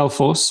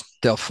 Delforce.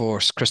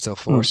 Chris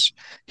Delforce.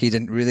 He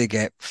didn't really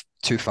get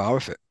too far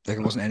with it. Like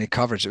it wasn't any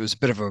coverage. It was a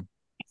bit of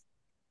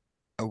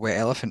a wet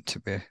elephant to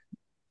be Yeah,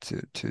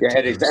 to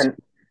it be is, honest.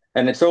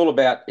 and it's all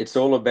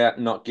about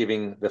not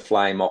giving the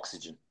flame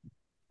oxygen.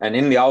 And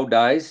in the old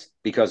days,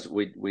 because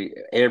we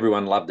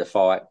everyone loved to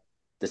fight,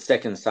 the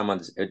second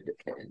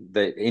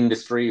the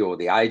industry or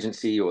the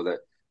agency or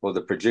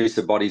the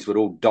producer bodies would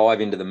all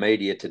dive into the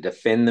media to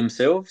defend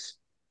themselves.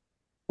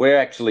 We're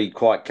actually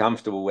quite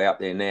comfortable out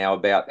there now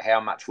about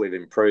how much we've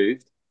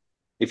improved.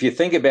 If you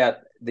think about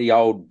the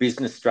old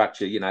business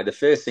structure, the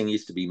first thing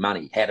used to be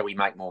money. How do we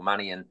make more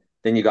money? And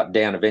then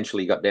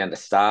eventually you got down to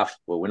staff.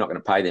 Well, we're not going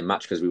to pay them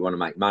much because we want to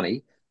make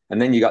money. And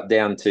then you got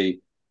down to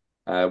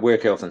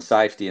work health and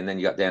safety, and then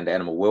you got down to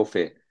animal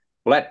welfare.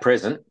 Well, at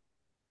present,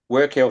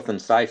 work health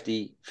and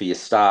safety for your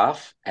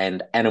staff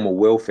and animal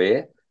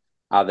welfare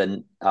are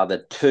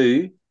the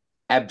two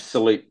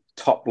absolute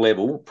top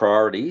level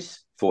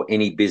priorities for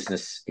any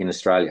business in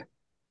Australia.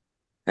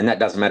 And that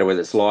doesn't matter whether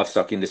it's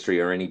livestock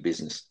industry or any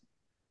business.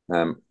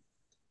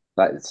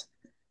 That's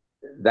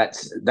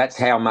that's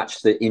how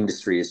much the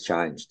industry has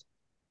changed.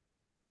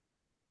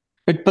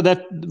 But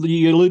that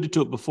you alluded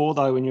to it before,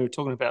 though, when you were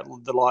talking about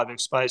the live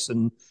space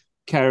and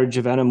carriage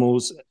of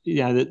animals,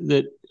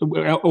 that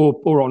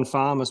or on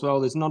farm as well.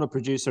 There's not a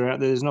producer out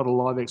there. There's not a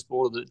live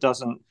exporter that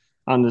doesn't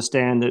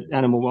understand that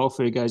animal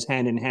welfare goes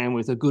hand in hand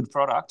with a good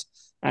product,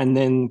 and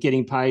then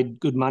getting paid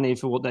good money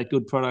for what that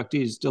good product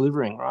is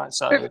delivering. Right.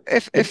 So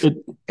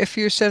If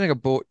you're sending a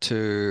boat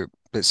to,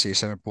 let's say, you're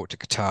sending a boat to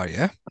Qatar,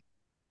 yeah,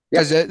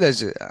 Yep.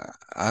 because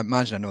I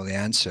imagine I know the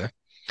answer.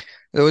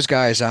 Those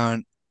guys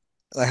aren't.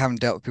 They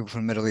haven't dealt with people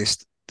from the Middle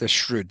East. They're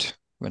shrewd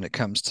when it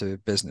comes to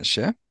business,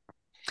 yeah.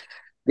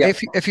 Yep.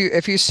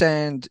 If you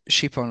send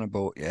sheep on a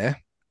boat, yeah,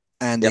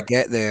 and they Yep.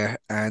 get there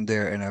and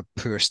they're in a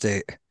poor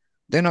state,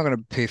 they're not going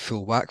to pay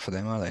full whack for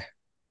them, are they?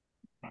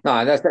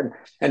 No, that's it.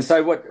 And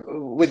so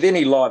with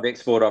any live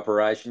export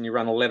operation, you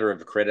run a letter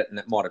of credit, and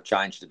it might have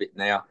changed a bit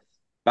now,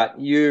 but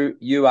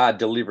you are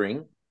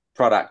delivering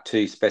product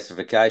to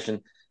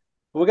specification.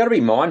 We've got to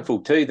be mindful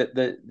too that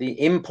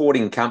the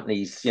importing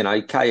companies,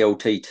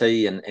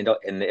 KLTT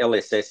and the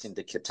LSS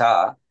into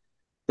Qatar,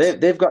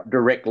 they've got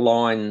direct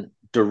line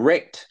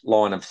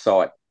of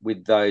sight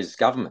with those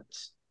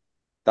governments.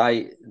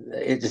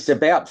 It's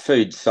about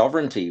food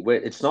sovereignty. Where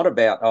it's not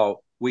about,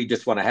 oh, we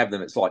just want to have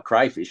them. It's like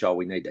crayfish. Oh,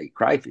 we need to eat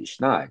crayfish.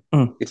 No,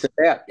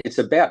 it's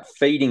about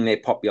feeding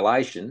their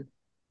population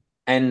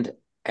and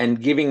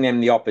giving them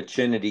the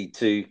opportunity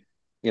to,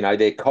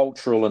 their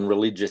cultural and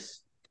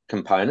religious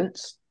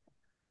components.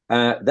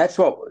 That's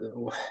what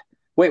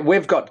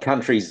we've got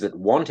countries that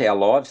want our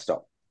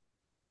livestock.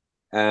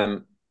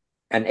 And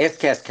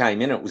FCAS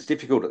came in. It was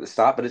difficult at the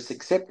start, but it's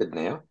accepted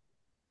now.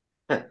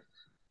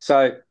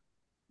 So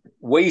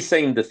we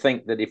seem to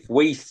think that if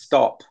we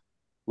stop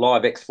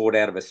live export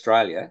out of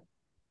Australia,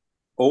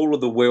 all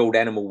of the world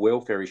animal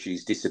welfare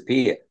issues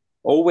disappear.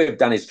 All we've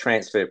done is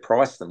transfer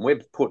price them.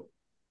 We've put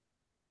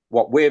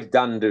what we've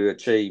done to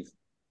achieve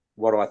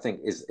what I think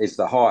is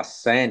the highest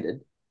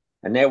standard.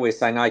 And now we're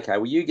saying, okay,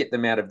 well, you get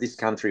them out of this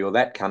country or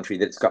that country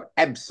that's got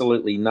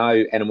absolutely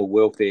no animal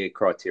welfare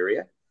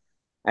criteria.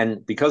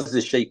 And because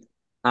the sheep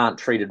aren't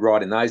treated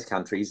right in those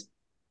countries,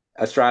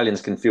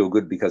 Australians can feel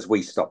good because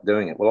we stopped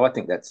doing it. Well, I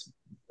think that's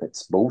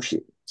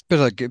bullshit. It's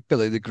a bit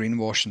like the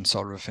greenwashing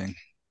sort of thing.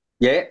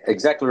 Yeah,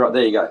 exactly right.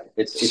 There you go.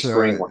 It's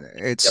greenwashing.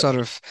 It's Yep. sort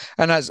of,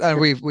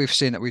 and we've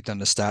seen it. We've done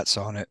the stats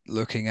on it,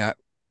 looking at,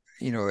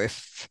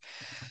 if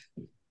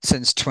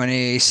since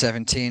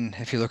 2017,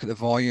 if you look at the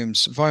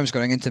volumes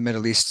going into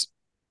Middle East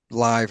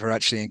live are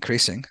actually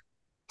increasing.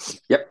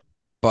 Yep.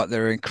 But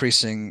they're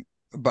increasing,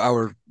 but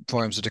our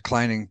volumes are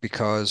declining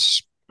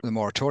because of the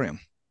moratorium.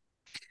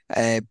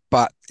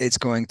 But it's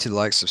going to the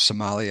likes of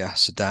Somalia,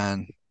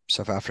 Sudan,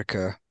 South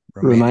Africa,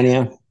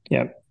 Romania.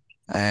 Yep.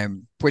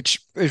 Which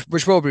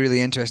will be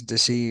really interesting to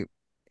see,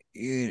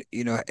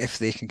 if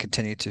they can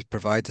continue to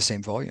provide the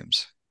same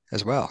volumes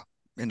as well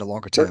in the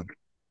longer term.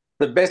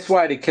 The best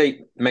way to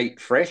keep meat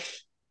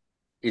fresh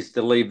is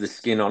to leave the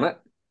skin on it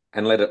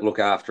and let it look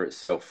after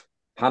itself,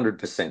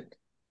 100%.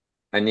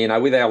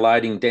 And, with our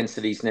loading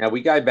densities now,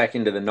 we go back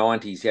into the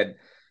 90s, you had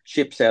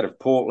ships out of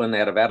Portland,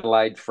 out of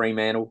Adelaide,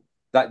 Fremantle,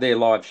 they're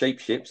live sheep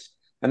ships,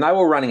 and they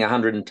were running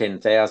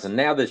 110,000.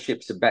 Now the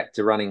ships are back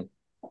to running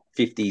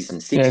 50s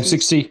and 60s. Yeah,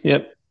 60,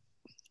 yep.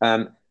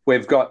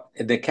 We've got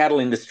in the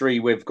cattle industry,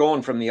 we've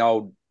gone from the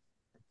old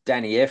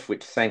Danny F,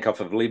 which sank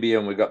off of Libya,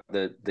 and we've got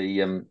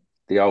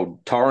the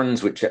old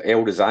Torrens, which are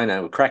Elders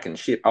owner, a cracking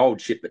ship, old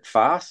ship but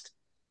fast.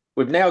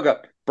 We've now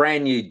got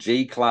brand new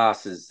G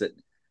classes that,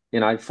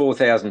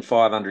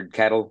 4,500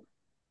 cattle.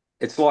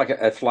 It's like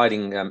a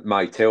floating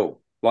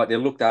motel. Like they're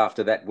looked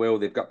after that well.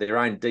 They've got their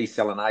own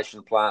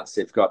desalination plants.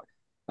 They've got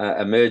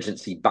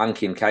emergency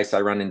bunk in case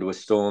they run into a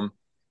storm.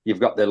 You've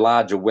got the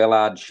larger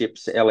Wellard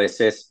ships,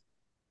 LSS.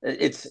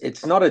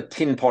 It's not a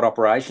tin pot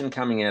operation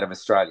coming out of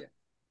Australia.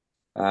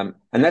 And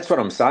that's what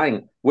I'm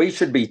saying. We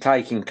should be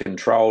taking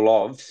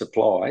control of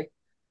supply,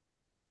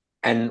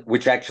 and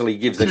which actually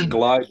gives a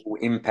global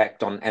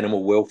impact on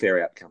animal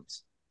welfare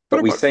outcomes.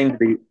 But we seem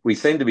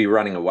to be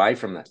running away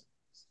from that.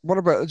 What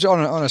about,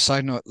 on a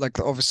side note, like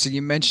obviously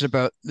you mentioned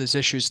about there's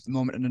issues at the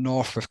moment in the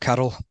north with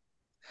cattle.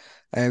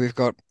 We've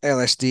got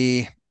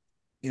LSD,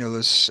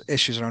 there's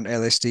issues around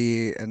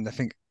LSD, and I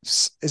think,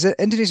 is it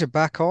Indonesia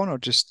back on, or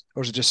is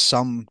it just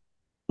some?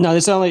 No,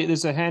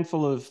 there's a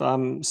handful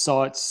of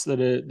sites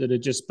that are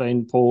just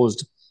been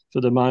paused for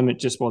the moment,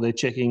 just while they're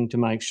checking to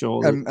make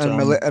sure and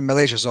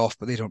Malaysia's off,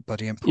 but they don't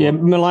bloody import. Yeah,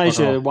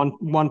 Malaysia,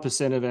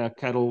 1% of our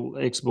cattle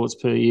exports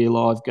per year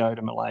live go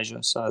to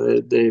Malaysia,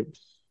 so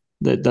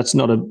that's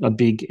not a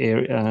big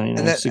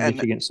area,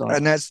 significant site.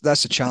 And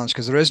that's a challenge,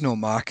 because there is no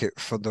market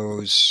for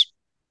those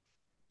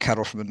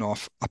cattle from the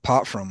north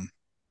apart from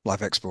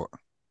live export.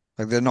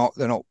 Like they're not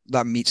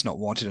that meat's not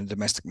wanted in the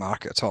domestic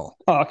market at all.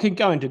 Oh, I could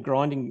go into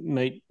grinding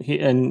meat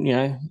here, and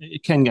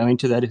it can go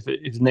into that if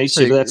it needs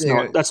to.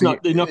 But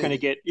you're not going to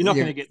get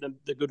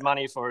the good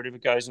money for it if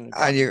it goes in.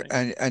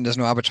 And there's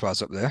no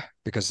abattoirs up there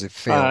because they've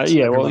failed.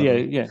 Yeah. So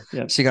you're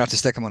gonna have to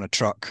stick them on a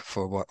truck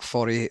for what,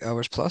 48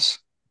 hours plus?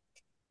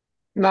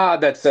 No,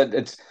 that's it.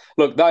 It's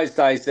look, those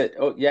days that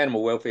the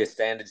animal welfare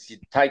standards, you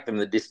take them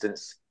the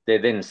distance,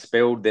 they're then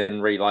spilled,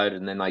 then reloaded,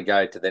 and then they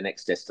go to their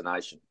next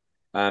destination.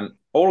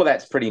 All of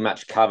that's pretty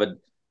much covered.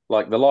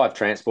 Like the Live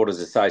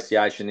Transporters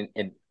Association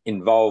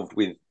involved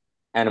with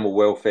animal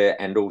welfare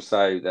and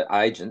also the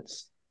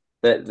agents.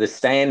 The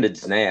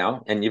standards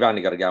now, and you've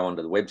only got to go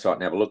onto the website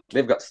and have a look.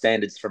 They've got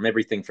standards from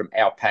everything from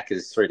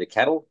alpacas through to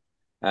cattle,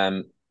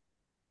 and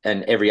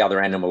every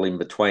other animal in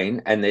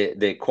between, and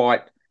they're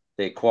quite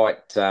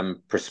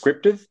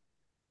prescriptive,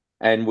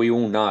 and we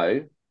all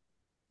know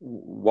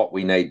what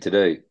we need to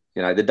do.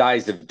 The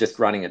days of just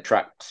running a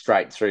truck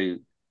straight through,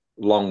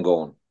 long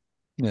gone.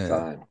 Yeah.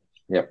 So,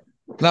 yep.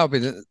 That'll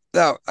be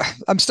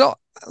I'm still,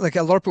 like,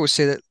 a lot of people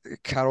say that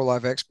cattle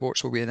live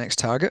exports will be the next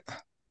target.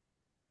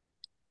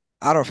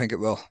 I don't think it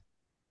will.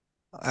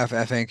 I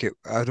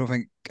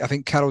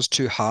think cattle's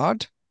too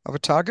hard of a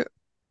target,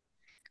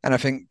 and I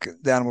think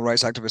the animal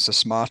rights activists are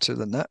smarter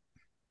than that.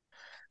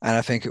 And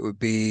I think it would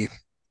be.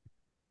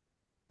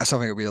 I still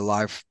think it would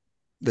be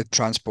the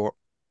transport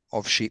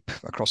of sheep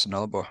across the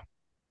Nullarbor.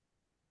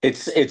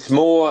 It's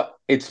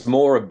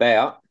more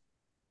about,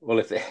 well,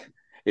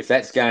 if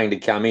that's going to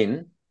come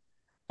in,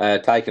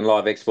 taking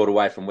live export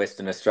away from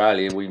Western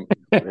Australia,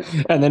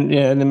 and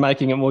then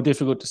making it more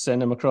difficult to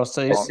send them across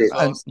seas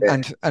and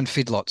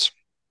feedlots.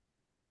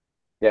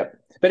 Yeah,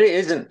 but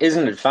isn't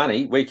it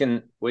funny? We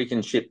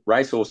can ship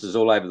racehorses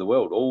all over the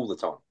world all the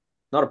time,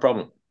 not a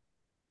problem.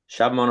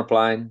 Shove them on a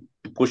plane,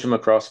 push them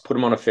across, put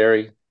them on a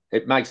ferry.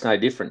 It makes no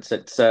difference.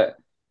 It's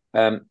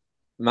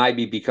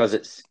maybe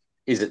because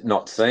is it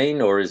not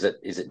seen, or is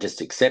it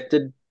just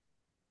accepted?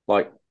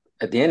 Like,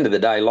 at the end of the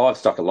day,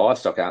 livestock are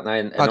livestock, aren't they?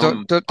 And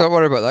don't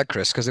worry about that,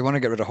 Chris, because they want to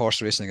get rid of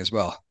horse racing as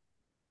well.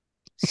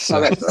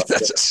 So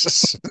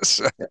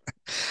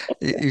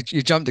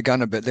you jumped the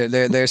gun a bit.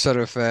 They're sort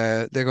of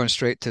they're going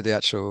straight to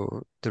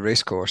the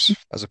race course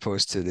as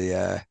opposed to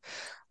the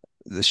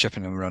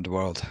shipping them around the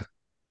world.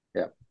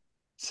 Yeah.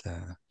 So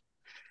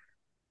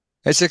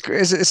it's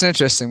an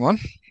interesting one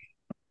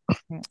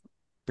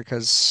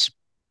because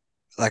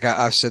like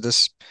I've said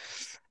this.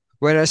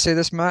 Where did I say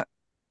this, Matt?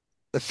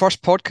 The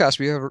first podcast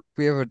we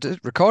ever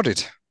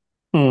recorded.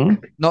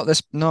 Not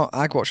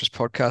Ag Watchers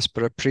podcast,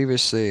 but a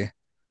previously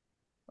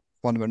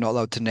one we're not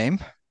allowed to name.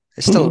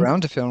 It's still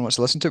around if anyone wants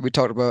to listen to it. We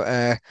talked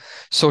about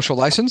social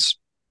license,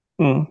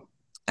 and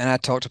I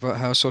talked about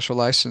how social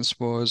license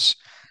was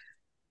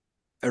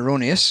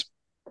erroneous,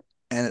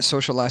 and that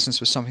social license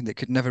was something that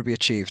could never be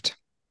achieved.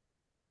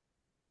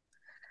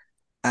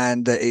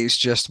 And that it's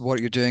just what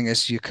you're doing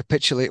is you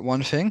capitulate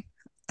one thing,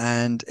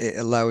 and it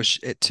allows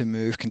it to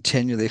move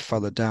continually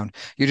further down.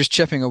 You're just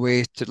chipping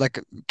away to like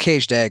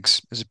caged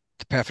eggs is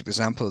the perfect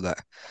example of that.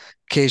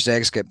 Caged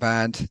eggs get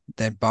banned,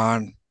 then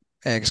barn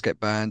eggs get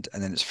banned,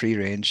 and then it's free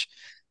range,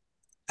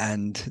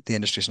 and the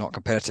industry is not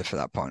competitive for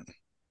that point.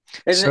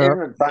 Isn't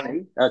it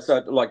funny?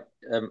 So like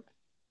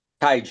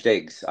caged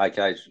eggs.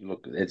 Okay,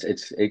 look,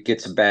 it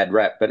gets a bad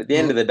rap, but at the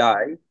end of the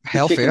day,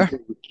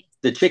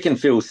 the chicken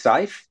feels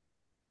safe.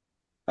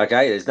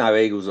 Okay, there's no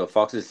eagles or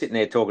foxes sitting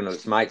there talking to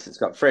its mates. It's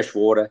got fresh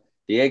water.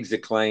 The eggs are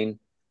clean.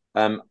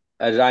 It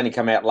only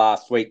come out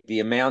last week. The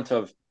amount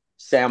of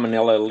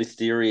Salmonella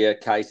listeria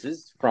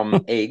cases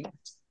from eggs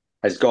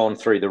has gone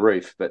through the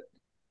roof. But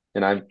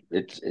you know,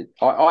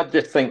 I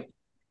just think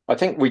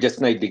we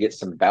just need to get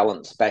some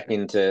balance back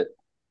into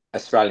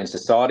Australian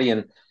society,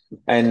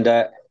 and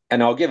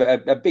I'll give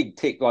it a big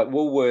tick. Like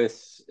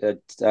Woolworths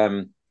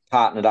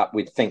partnered up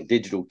with Think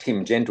Digital,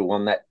 Tim Gentle,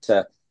 on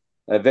that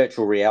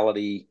virtual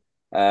reality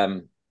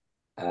AR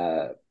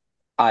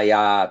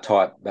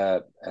type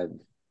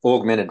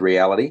augmented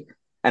reality,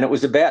 and it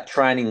was about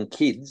training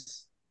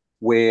kids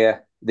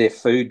where their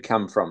food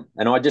come from.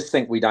 And I just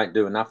think we don't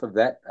do enough of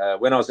that.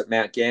 When I was at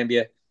Mount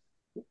Gambier,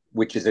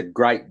 which is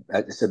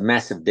it's a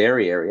massive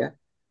dairy area,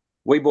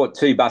 we brought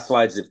 2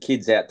 busloads of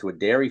kids out to a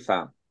dairy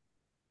farm.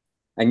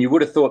 And you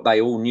would have thought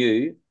they all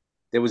knew.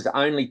 There was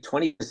only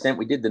 20%,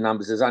 we did the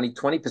numbers, there's only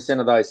 20%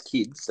 of those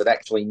kids that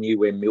actually knew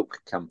where milk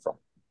come from.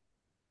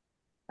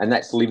 And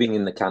that's living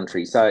in the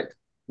country. So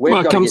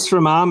it comes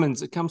from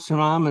almonds. It comes from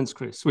almonds,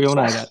 Chris. We all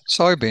know that.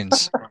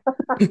 Soybeans.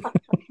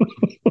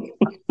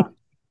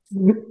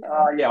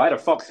 Yeah, I had a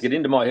fox get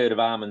into my herd of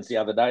almonds the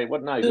other day. It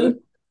wasn't no good.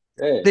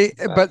 Yeah.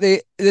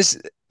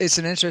 It's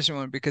an interesting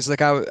one because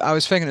like I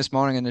was thinking this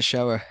morning in the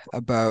shower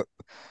about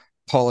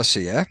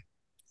policy, yeah,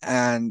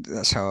 and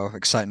that's how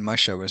exciting my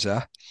show was,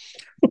 yeah.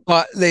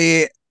 But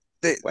I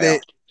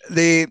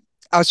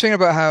was thinking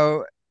about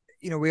how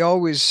we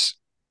always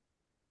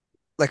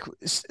like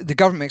the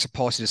government makes a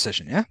policy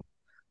decision, yeah,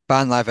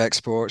 ban live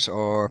exports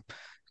or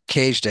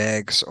caged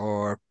eggs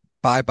or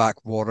buy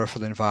back water for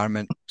the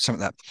environment,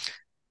 something like that.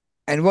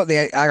 And what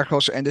the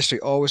agriculture industry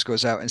always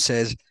goes out and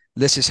says,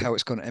 this is how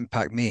it's going to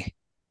impact me.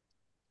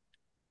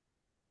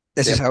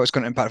 This is how it's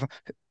going to impact.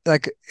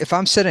 Like if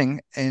I'm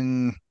sitting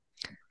in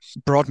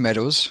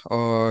Broadmeadows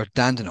or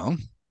Dandenong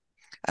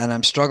and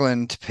I'm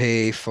struggling to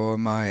pay for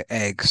my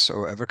eggs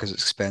or whatever because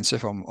it's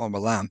expensive on my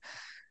lamb,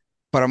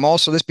 but I'm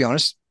also, let's be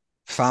honest,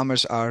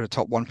 farmers are the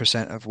top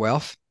 1% of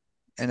wealth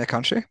in the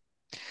country.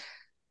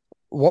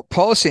 What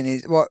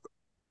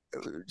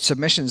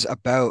submissions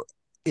about,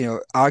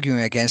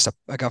 arguing against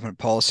a government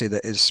policy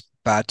that is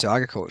bad to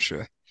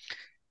agriculture,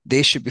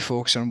 they should be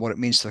focused on what it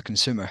means to the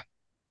consumer.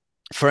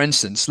 For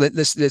instance,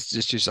 let's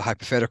just use a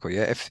hypothetical.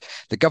 Yeah, if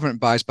the government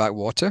buys back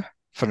water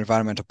for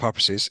environmental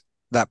purposes,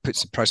 that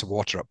puts the price of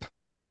water up.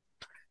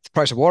 If the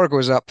price of water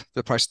goes up,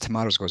 the price of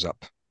tomatoes goes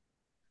up,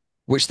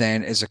 which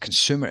then is a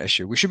consumer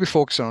issue. We should be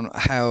focused on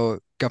how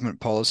government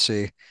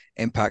policy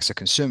impacts the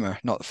consumer,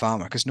 not the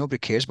farmer, because nobody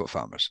cares about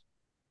farmers.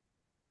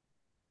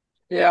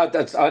 Yeah,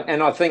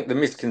 and I think the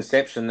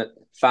misconception that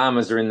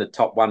farmers are in the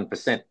top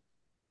 1%.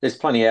 There's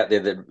plenty out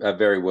there that are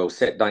very well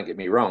set. Don't get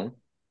me wrong.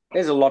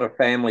 There's a lot of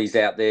families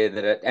out there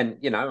that are, and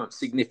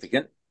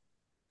significant,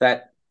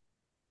 that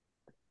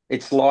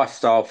it's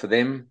lifestyle for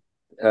them.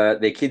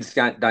 Their kids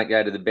don't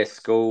go to the best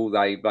school.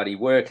 They bloody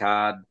work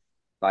hard.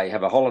 They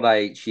have a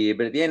holiday each year,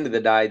 but at the end of the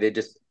day,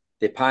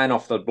 they're paying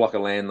off the block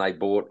of land they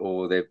bought,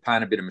 or they're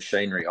paying a bit of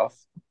machinery off.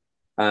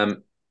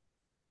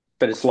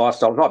 But it's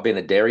lifestyle. It's like being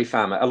a dairy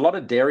farmer. A lot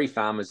of dairy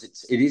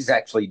farmers, it is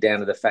actually down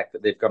to the fact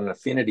that they've got an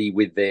affinity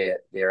with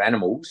their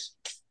animals,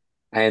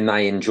 and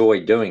they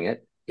enjoy doing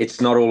it.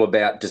 It's not all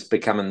about just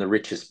becoming the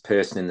richest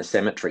person in the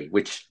cemetery,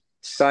 which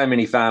so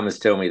many farmers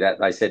tell me that.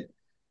 They said,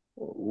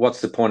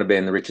 what's the point of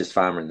being the richest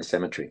farmer in the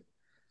cemetery?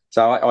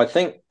 So I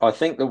think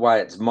the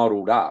way it's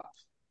modelled up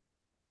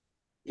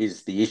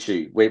is the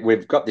issue.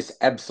 We've got this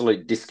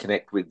absolute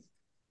disconnect with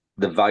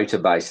the voter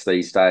base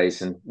these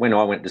days. And when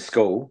I went to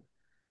school,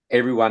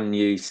 everyone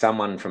knew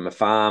someone from a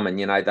farm, and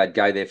they'd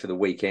go there for the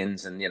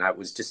weekends, and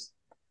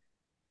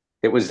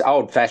it was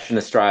old-fashioned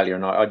Australia.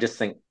 And I just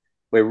think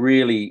we're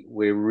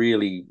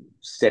really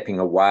stepping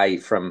away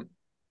from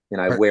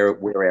Right.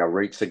 where our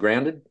roots are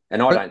grounded.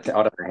 And I don't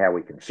know how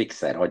we can fix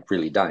that. I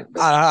really don't.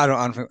 But I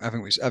don't. I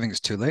think it's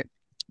too late.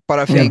 But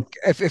I think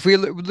if we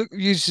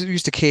use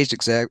the caged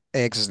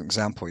eggs as an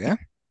example, yeah,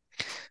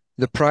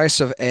 the price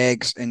of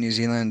eggs in New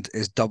Zealand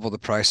is double the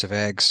price of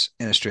eggs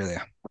in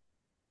Australia.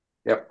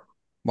 yep,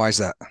 Why is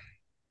that?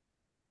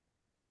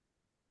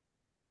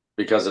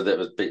 because of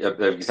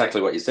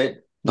exactly what you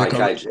said. No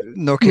Because cage.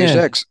 no caged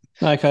eggs.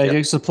 Okay, Yep.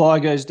 your supply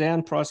goes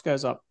down, price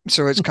goes up.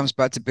 So it comes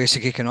back to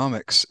basic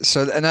economics.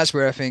 So, and that's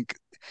where I think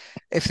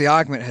if the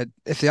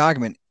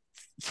argument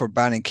for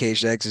banning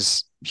caged eggs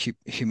is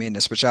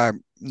humaneness, which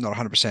I'm not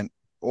 100%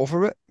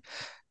 over it,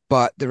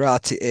 but the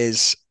reality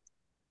is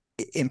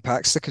it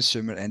impacts the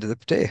consumer at the end of the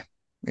day.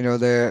 You know,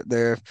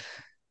 the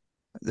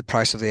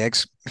price of the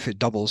eggs, if it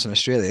doubles in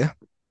Australia,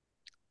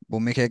 will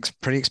make eggs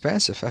pretty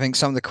expensive. I think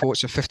some of the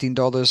quotes are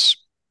 $15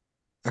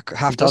 a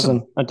half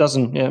dozen. A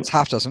dozen, yeah. It's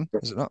half dozen,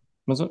 is it not?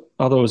 Was it?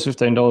 I thought it was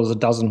 $15 a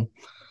dozen.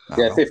 Oh,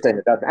 Yeah, well. 15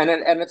 it does.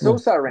 And it's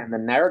also around the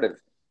narrative.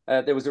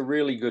 There was a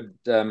really good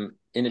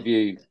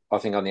interview, I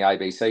think, on the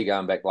ABC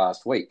going back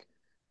last week.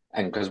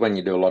 And because when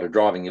you do a lot of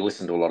driving, you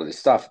listen to a lot of this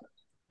stuff.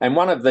 And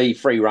one of the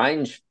free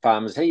range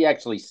farmers, he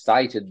actually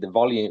stated the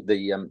volume,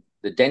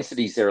 the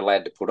densities they're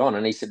allowed to put on.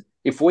 And he said,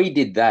 if we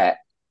did that,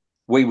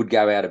 we would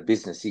go out of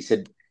business. He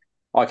said,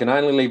 I can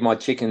only leave my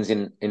chickens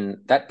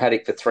in that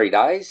paddock for 3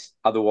 days.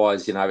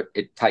 Otherwise,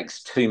 it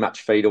takes too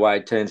much feed away,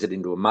 it turns it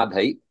into a mud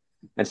heap.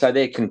 And so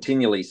they're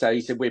continually, so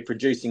he said, we're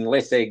producing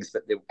less eggs,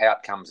 but the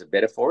outcomes are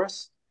better for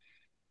us.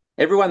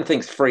 Everyone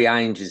thinks free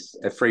range is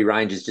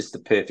just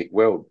the perfect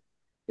world.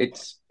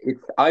 It's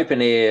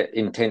open air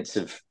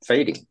intensive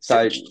feeding.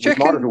 So you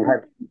might as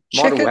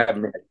well have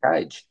them in a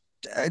cage.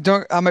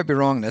 I might be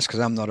wrong on this because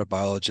I'm not a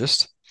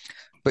biologist,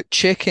 but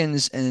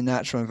chickens in the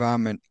natural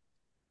environment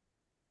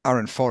are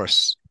in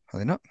forests, are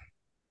they not?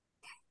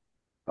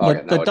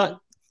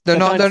 They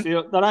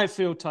don't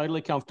feel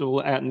totally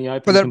comfortable out in the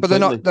open. But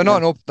they're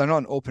not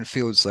in open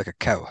fields like a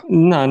cow.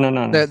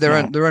 No.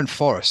 They're in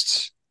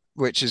forests,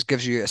 which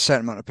gives you a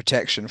certain amount of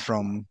protection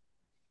from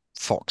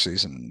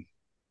foxes and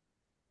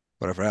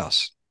whatever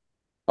else.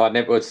 I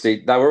never would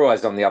see. They were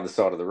always on the other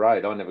side of the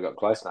road. I never got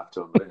close enough to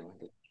them. But anyway.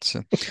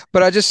 So,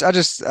 but I just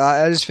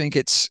think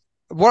it's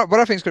what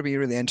I think is going to be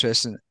really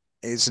interesting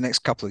is the next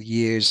couple of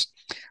years,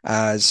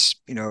 as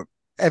you know,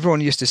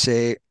 everyone used to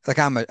say, like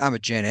I'm a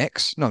Gen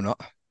X. No, I'm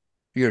not.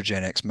 You're a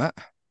Gen X, Matt.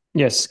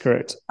 Yes,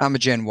 correct. I'm a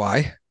Gen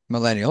Y,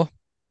 millennial.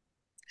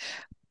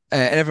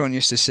 And everyone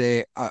used to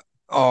say, oh,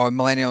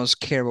 millennials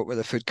care about where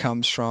the food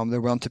comes from.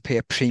 They're willing to pay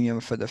a premium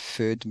for the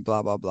food and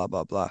blah, blah, blah,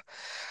 blah, blah.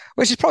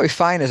 Which is probably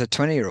fine as a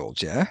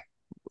 20-year-old, yeah?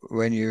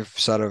 When you've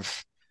sort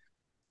of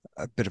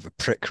a bit of a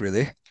prick,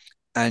 really,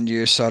 and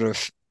you sort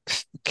of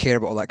care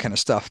about all that kind of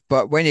stuff.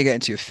 But when you get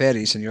into your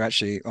 30s and you're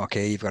actually,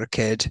 okay, you've got a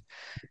kid,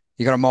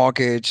 you got a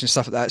mortgage and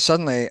stuff like that,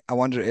 suddenly I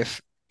wonder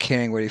if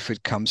caring where your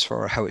food comes from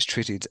or how it's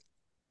treated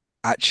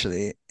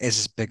actually is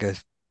as big a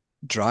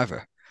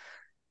driver.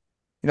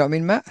 You know what I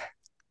mean, Matt?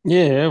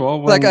 Yeah,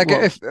 well,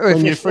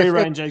 when your free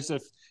range eggs are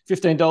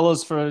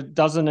 $15 for a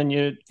dozen and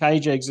your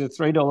cage eggs are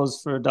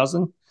 $3 for a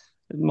dozen,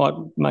 it might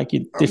make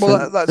you different.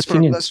 Well, that's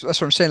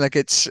what I'm saying. Like,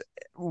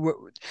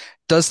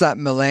 does that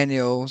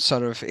millennial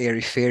sort of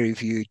airy fairy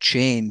view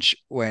change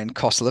when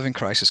cost of living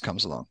crisis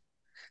comes along?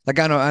 Like,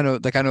 I know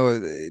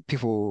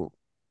people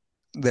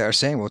that are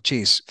saying, well,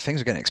 geez,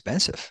 things are getting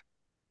expensive.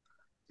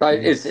 So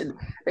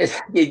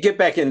you get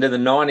back into the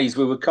 90s,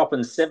 we were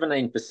copping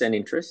 17%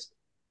 interest,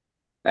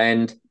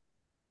 and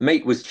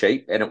meat was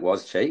cheap, and it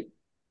was cheap,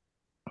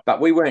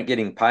 but we weren't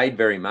getting paid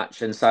very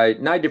much. And so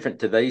no different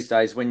to these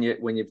days when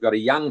you've got a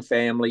young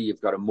family,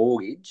 you've got a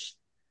mortgage,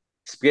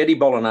 spaghetti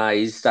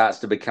bolognese starts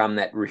to become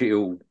that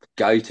real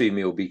go-to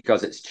meal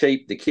because it's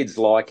cheap, the kids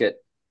like it,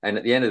 and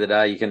at the end of the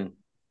day, you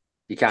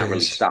can't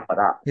really stuff it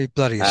up. You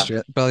bloody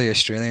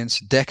Australians,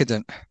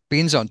 decadent.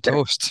 Beans on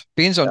toast.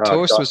 Beans on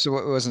toast was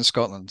what it was in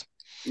Scotland.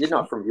 You're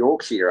not from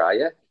Yorkshire, are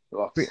you?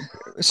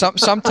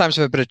 Sometimes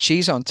with a bit of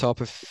cheese on top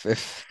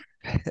if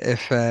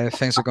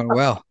things are going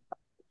well.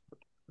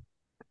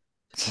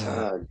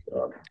 Oh,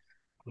 God.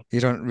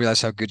 You don't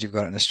realize how good you've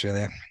got it in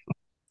Australia.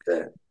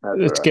 Yeah,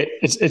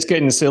 it's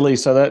getting silly,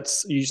 so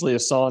that's usually a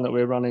sign that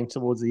we're running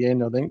towards the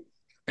end, I think.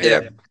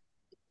 Yeah.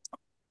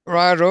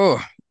 Righto.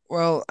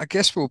 Well, I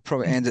guess we'll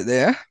probably end it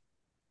there.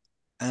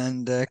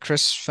 And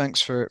Chris,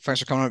 thanks for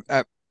coming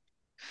at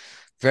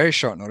very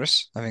short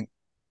notice. I think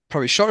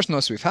probably shortest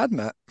notice we've had,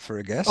 Matt, for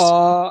a guest.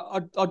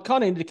 I'd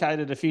kind of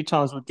indicated a few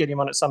times we'd get him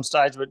on at some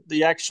stage, but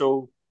the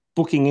actual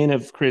booking in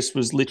of Chris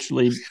was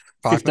literally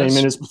 15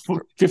 minutes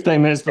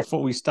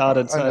before we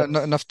started. So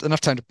enough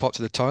time to pop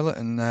to the toilet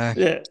and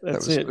yeah,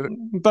 that's it.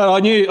 But I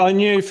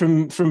knew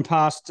from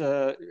past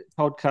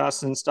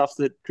podcasts and stuff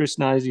that Chris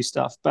knows his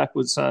stuff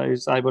backwards, so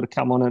he's able to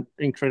come on at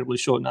incredibly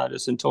short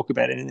notice and talk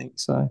about anything.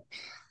 So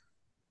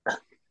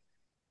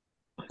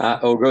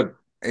all good.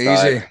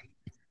 Easy.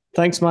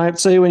 Thanks, mate.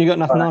 See you when you got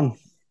nothing on.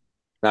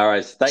 No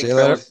worries. Thanks,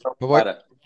 fellas. Bye-bye.